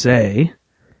made you say,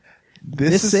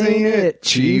 This ain't it,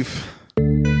 Chief?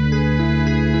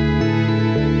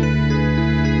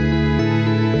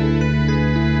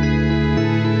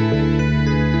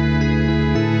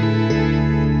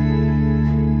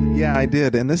 Yeah, I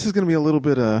did. And this is going to be a little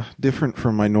bit different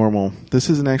from my normal. This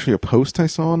isn't actually a post I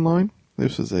saw online.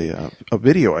 This was a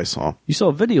video I saw. You saw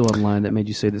a video online that made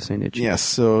you say this ain't it, Chief? Yes,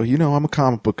 so I'm a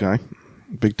comic book guy.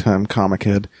 Big time comic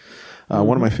head.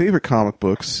 One of my favorite comic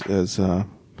books is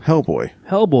Hellboy.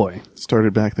 Hellboy.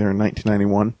 Started back there in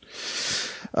 1991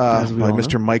 by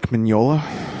Mr. Mike Mignola.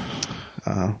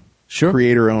 Sure.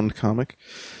 Creator-owned comic.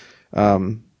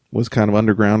 Was kind of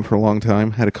underground for a long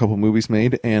time. Had a couple movies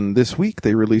made. And this week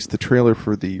they released the trailer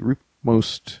for the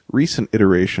most recent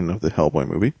iteration of the Hellboy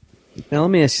movie. Now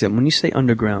let me ask you something. When you say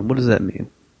underground, what does that mean?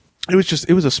 It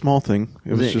was a small thing.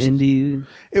 It was just indie.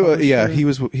 Yeah, he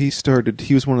was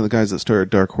one of the guys that started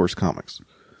Dark Horse Comics.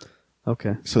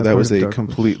 Okay. So that was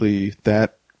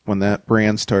when that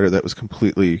brand started, that was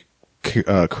completely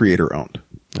creator owned.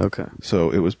 Okay. So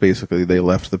it was basically they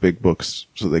left the big books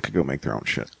so they could go make their own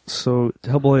shit. So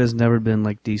Hellboy has never been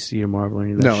like DC or Marvel or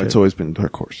any of that shit? No, it's always been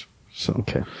Dark Horse. So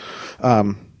okay.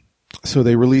 So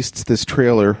they released this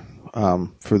trailer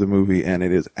for the movie, and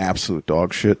it is absolute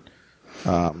dog shit.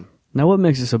 Now, what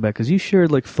makes it so bad? Because you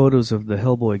shared photos of the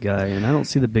Hellboy guy, and I don't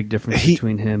see the big difference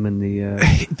between him and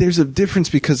the. There's a difference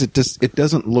because it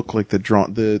doesn't look like the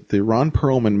Ron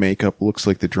Perlman makeup looks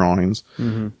like the drawings.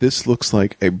 Mm-hmm. This looks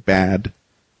like a bad,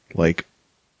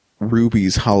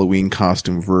 Ruby's Halloween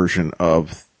costume version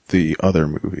of the other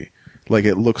movie.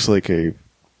 It looks like a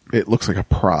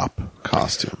prop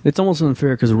costume. It's almost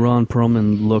unfair because Ron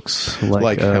Perlman looks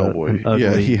like Hellboy.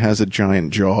 Yeah, he has a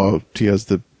giant jaw. He has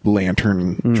the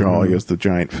lantern jaw. He has the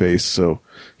giant face. So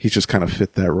he's just kind of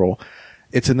fit that role.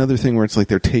 It's another thing where it's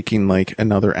they're taking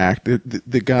another act.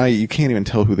 The guy, you can't even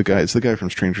tell who the guy is. The guy from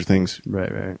Stranger Things.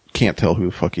 Right. Can't tell who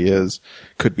the fuck he is.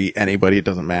 Could be anybody. It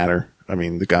doesn't matter. I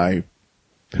mean, the guy,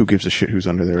 who gives a shit who's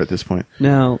under there at this point?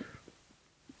 Now,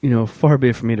 far be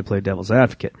it from me to play devil's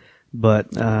advocate. But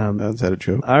is that a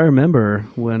joke? I remember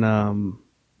when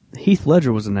Heath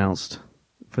Ledger was announced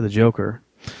for the Joker.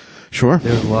 Sure.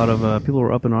 There was a lot of people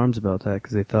were up in arms about that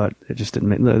because they thought it just didn't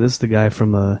make. This is the guy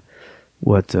from 10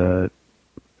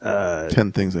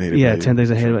 Things I Hate About You. Yeah, 10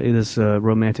 Things I Hate About You. This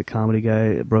romantic comedy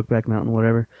guy, Brokeback Mountain,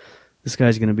 whatever. This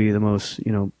guy's going to be the most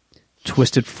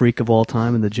twisted freak of all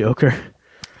time in the Joker.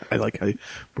 I like how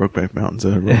Brokeback Mountain's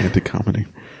a romantic comedy.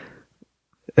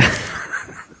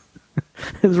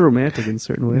 It was romantic in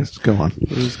certain ways. Yes, go on.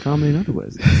 It was comedy in other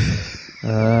ways.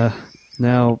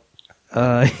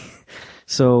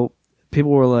 So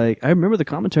people were like, I remember the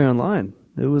commentary online.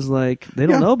 It was like, they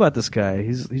don't know about this guy.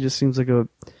 He just seems like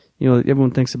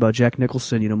everyone thinks about Jack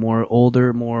Nicholson, more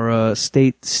older, more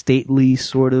stately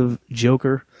sort of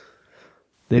Joker.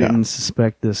 They didn't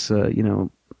suspect this,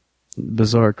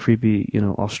 bizarre, creepy,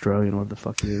 Australian, whatever the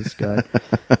fuck he is, guy.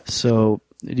 So,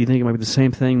 do you think it might be the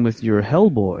same thing with your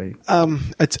Hellboy?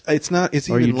 It's not. It's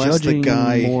Are even you less the judging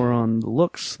guy. more on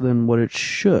looks than what it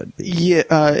should be?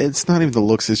 Yeah, it's not even the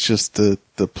looks. It's just the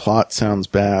plot sounds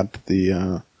bad.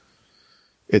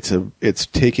 It's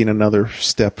taking another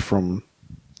step from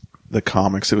the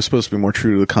comics. It was supposed to be more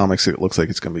true to the comics. It looks like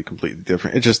it's going to be completely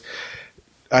different.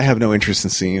 I have no interest in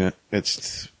seeing it.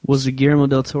 Was the Guillermo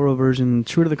del Toro version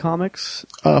true to the comics?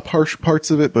 Parts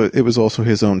of it, but it was also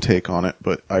his own take on it.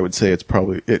 But I would say it's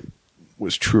probably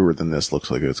was truer than this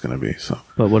looks like it's going to be. So,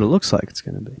 But what it looks like it's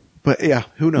going to be. but yeah,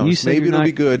 who knows? Maybe it'll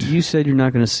be good. You said you're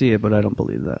not going to see it, but I don't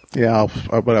believe that. Yeah,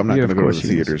 but I'm not Yeah, going to of go to course the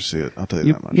you theater to see it. I'll tell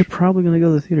you that much. You're probably going to go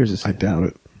to the theaters to see I it. doubt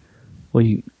it. Well,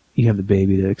 you have the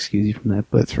baby to excuse you from that.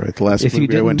 But That's right. The last if you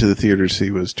movie I went to didn't- the theater to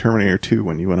see was Terminator 2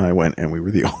 when you and I went, and we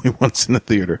were the only ones in the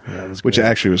theater, Yeah, it was which great.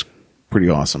 actually was pretty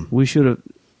awesome. We should have.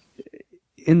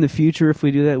 In the future, if we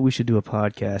do that, we should do a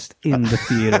podcast in the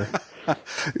theater.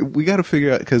 We got to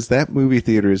figure out, because that movie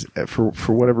theater is, for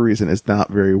whatever reason, is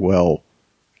not very well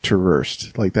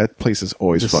traversed. Like, that place is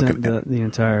always fucking empty. The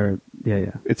entire.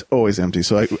 Yeah. It's always empty.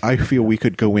 So I feel we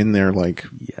could go in there, like,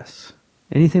 Yes.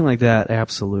 Anything like that,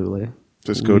 absolutely.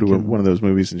 just go We to can- one of those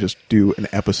movies and just do an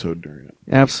episode during it.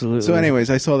 Absolutely. So anyways,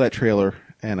 I saw that trailer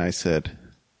and I said,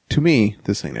 to me,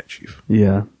 this ain't it, Chief.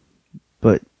 Yeah.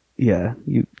 But yeah,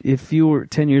 if you were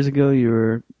 10 years ago, you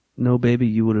were no baby,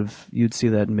 you'd see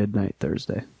that midnight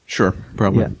Thursday. Sure,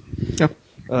 probably. Yeah.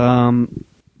 I'm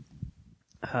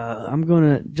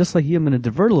gonna, just like you, I'm gonna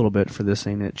divert a little bit for this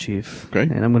ain't it, Chief. Okay.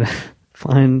 And I'm gonna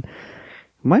find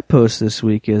my post this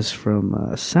week is from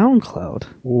SoundCloud.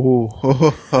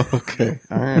 Oh, okay.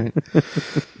 All right.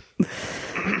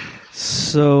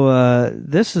 So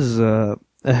this is a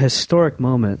historic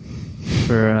moment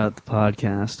for the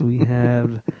podcast. We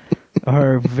have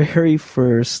our very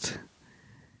first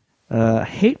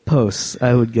hate posts,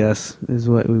 I would guess, is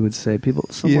what we would say.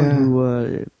 Someone Yeah.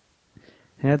 who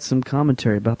had some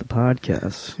commentary about the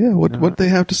podcast. Yeah, what they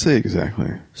have to say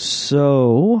exactly?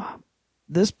 So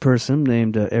this person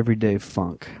named Everyday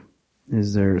Funk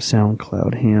is their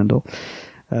SoundCloud handle.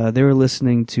 They were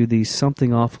listening to the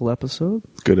Something Awful episode.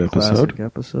 Good episode. Classic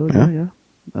episode. Yeah.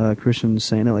 Yeah. Christian was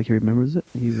saying it like he remembers it.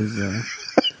 He was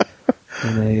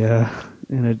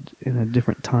in a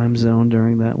different time zone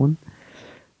during that one.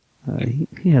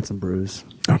 He had some brews.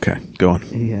 Okay, go on.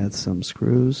 He had some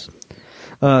screws.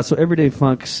 So Everyday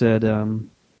Funk said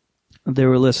they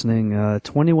were listening.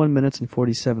 21 minutes and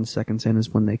 47 seconds in is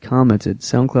when they commented.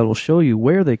 SoundCloud will show you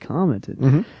where they commented.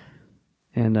 Mm-hmm.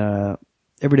 And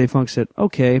Everyday Funk said,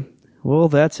 "Okay, well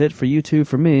that's it for you two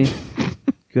for me.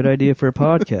 Good idea for a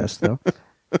podcast, though."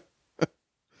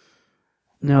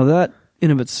 Now that in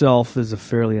of itself is a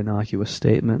fairly innocuous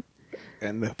statement.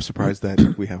 And I'm surprised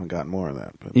that we haven't gotten more of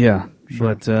that. But Yeah,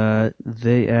 Sure. but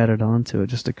they added on to it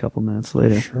just a couple minutes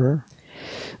later. Sure.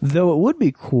 Though it would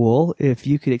be cool if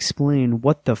you could explain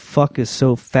what the fuck is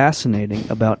so fascinating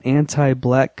about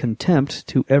anti-black contempt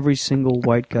to every single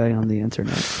white guy on the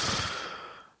internet.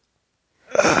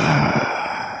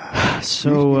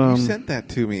 So, you sent that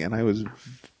to me, and I was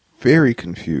very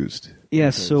confused. yeah,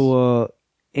 because- so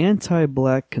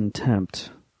anti-black contempt.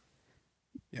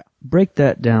 Yeah. Break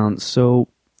that down. So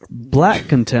black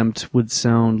contempt would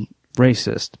sound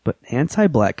racist, but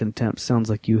anti-black contempt sounds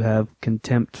like you have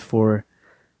contempt for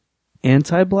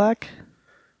anti-black.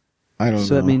 I don't know.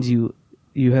 So that means you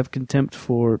have contempt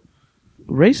for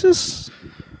racists?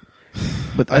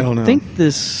 But I don't know. think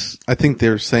this, I think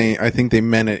they're saying. I think they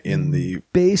meant it in the.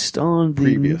 based on the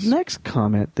Previous. next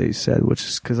comment they said, which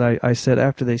is because I said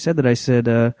after they said that, I said,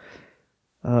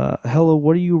 hello,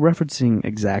 what are you referencing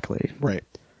exactly? Right.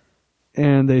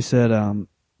 And they said,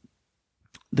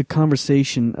 the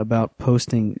conversation about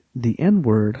posting the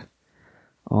N-word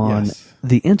on Yes.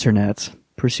 the internet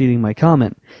preceding my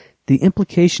comment. The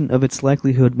implication of its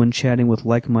likelihood when chatting with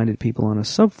like-minded people on a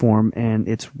subforum and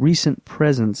its recent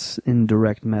presence in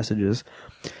direct messages.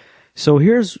 So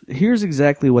here's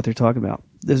exactly what they're talking about.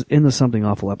 This in the Something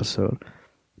Awful episode.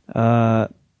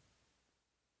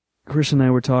 Chris and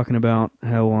I were talking about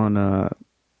how on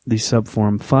the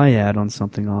subforum Fiad on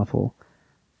Something Awful,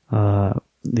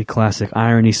 the classic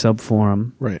irony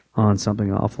subforum Right. on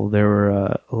Something Awful, there were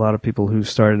a lot of people who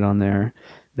started on there.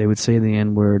 They would say the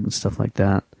N-word and stuff like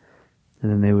that.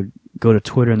 And then they would go to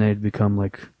Twitter and they'd become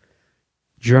like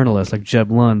journalists, like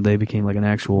Jeb Lund. They became like an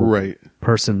actual Right.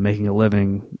 person making a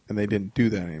living. And they didn't do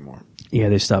that anymore. Yeah,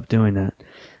 they stopped doing that.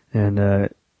 And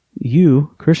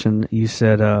you, Christian, you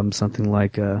said something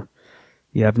like,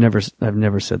 "Yeah, I've never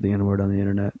said the N-word on the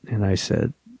internet." And I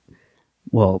said,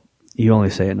 "Well, you only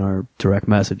say it in our direct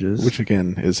messages." Which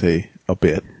again is a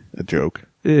bit, a joke.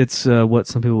 It's what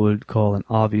some people would call an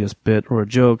obvious bit or a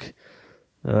joke.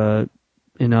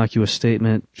 Innocuous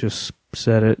statement, just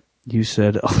said it. You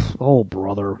said, "Oh,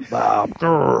 brother,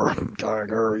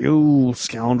 you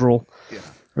scoundrel,"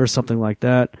 or something like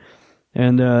that.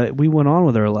 And we went on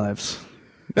with our lives.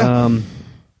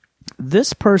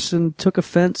 This person took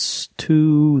offense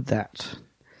to that.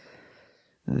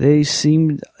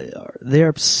 They're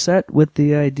upset with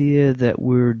the idea that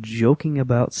we're joking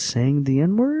about saying the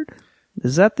N-word.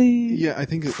 Is that the Yeah, I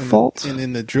think fault? And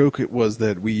in the joke, it was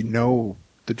that we know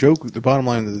the joke. The bottom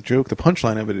line of the joke, the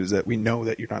punchline of it, is that we know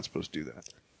that you're not supposed to do that,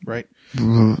 right?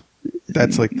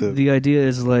 That's like the idea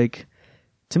is like,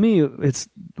 to me, it's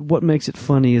what makes it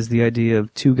funny is the idea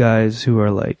of two guys who are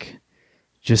like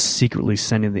just secretly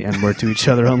sending the N-word to each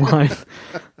other online.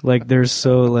 Like they're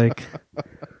so like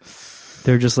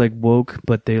they're just like woke,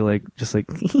 but they like just like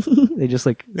they just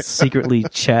like secretly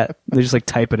chat. They just like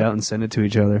type it out and send it to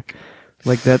each other.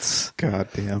 Like that's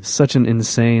goddamn such an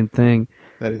insane thing.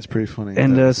 That is pretty funny.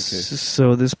 And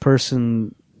so this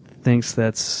person thinks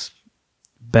that's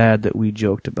bad that we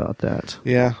joked about that.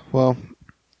 Yeah, well,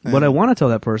 what I want to tell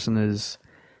that person is,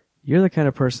 you're the kind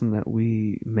of person that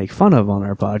we make fun of on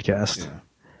our podcast,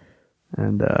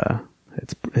 and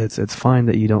it's fine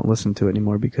that you don't listen to it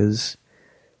anymore because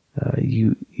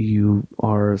you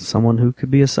are someone who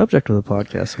could be a subject of the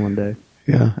podcast one day.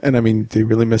 Yeah, and I mean, they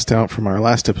really missed out from our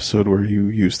last episode where you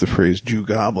used the phrase Jew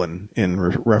Goblin in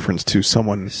reference to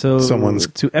someone's...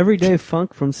 To Everyday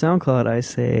Funk from SoundCloud, I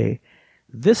say,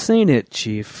 this ain't it,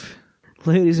 Chief.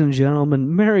 Ladies and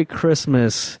gentlemen, Merry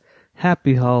Christmas.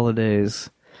 Happy holidays.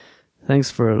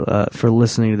 Thanks for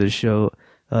listening to the show.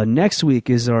 Next week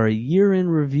is our year-in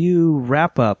review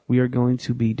wrap-up. We are going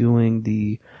to be doing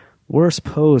the worst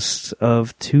posts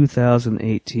of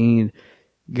 2018.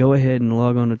 Go ahead and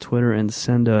log on to Twitter and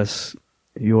send us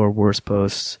your worst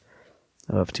posts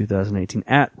of 2018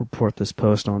 at Report This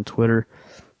Post on Twitter.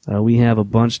 We have a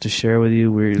bunch to share with you.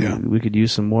 We could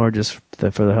use some more just for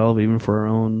the hell of it, even for our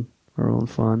own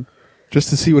fun. Just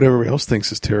to see what everybody else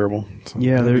thinks is terrible. So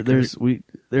yeah, there's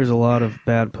a lot of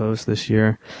bad posts this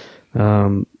year.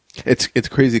 It's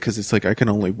crazy because it's like I can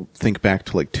only think back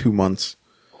to like 2 months.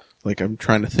 Like I'm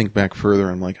trying to think back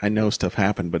further. I'm like, I know stuff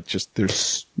happened, but just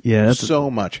there's so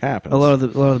much happens. A lot of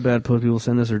the bad posts people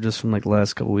send us are just from like the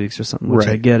last couple weeks or something. Which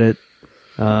I get it.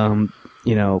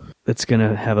 It's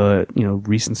gonna have a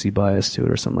recency bias to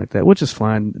it or something like that, which is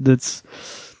fine. It's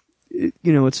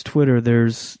Twitter.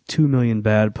 There's 2 million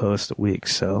bad posts a week,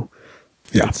 so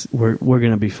we're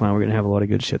gonna be fine. We're gonna have a lot of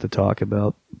good shit to talk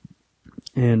about.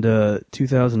 And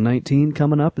 2019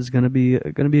 coming up is gonna be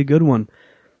a good one.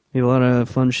 We have a lot of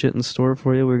fun shit in store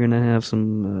for you. We're going to have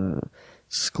some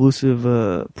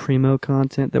exclusive Primo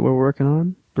content that we're working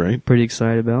on. Great. Pretty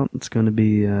excited about. It's going to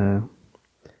be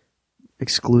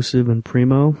exclusive and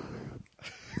Primo.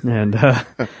 And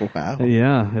wow.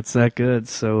 Yeah, it's that good.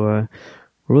 So we're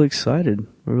really excited.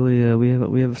 We're really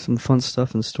we have some fun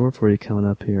stuff in store for you coming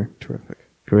up here. Terrific.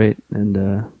 Great.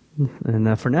 And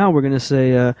for now we're going to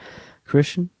say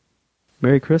Christian,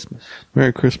 Merry Christmas.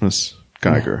 Merry Christmas,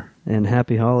 Geiger. And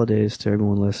happy holidays to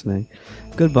everyone listening.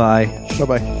 Goodbye.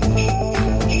 Bye-bye.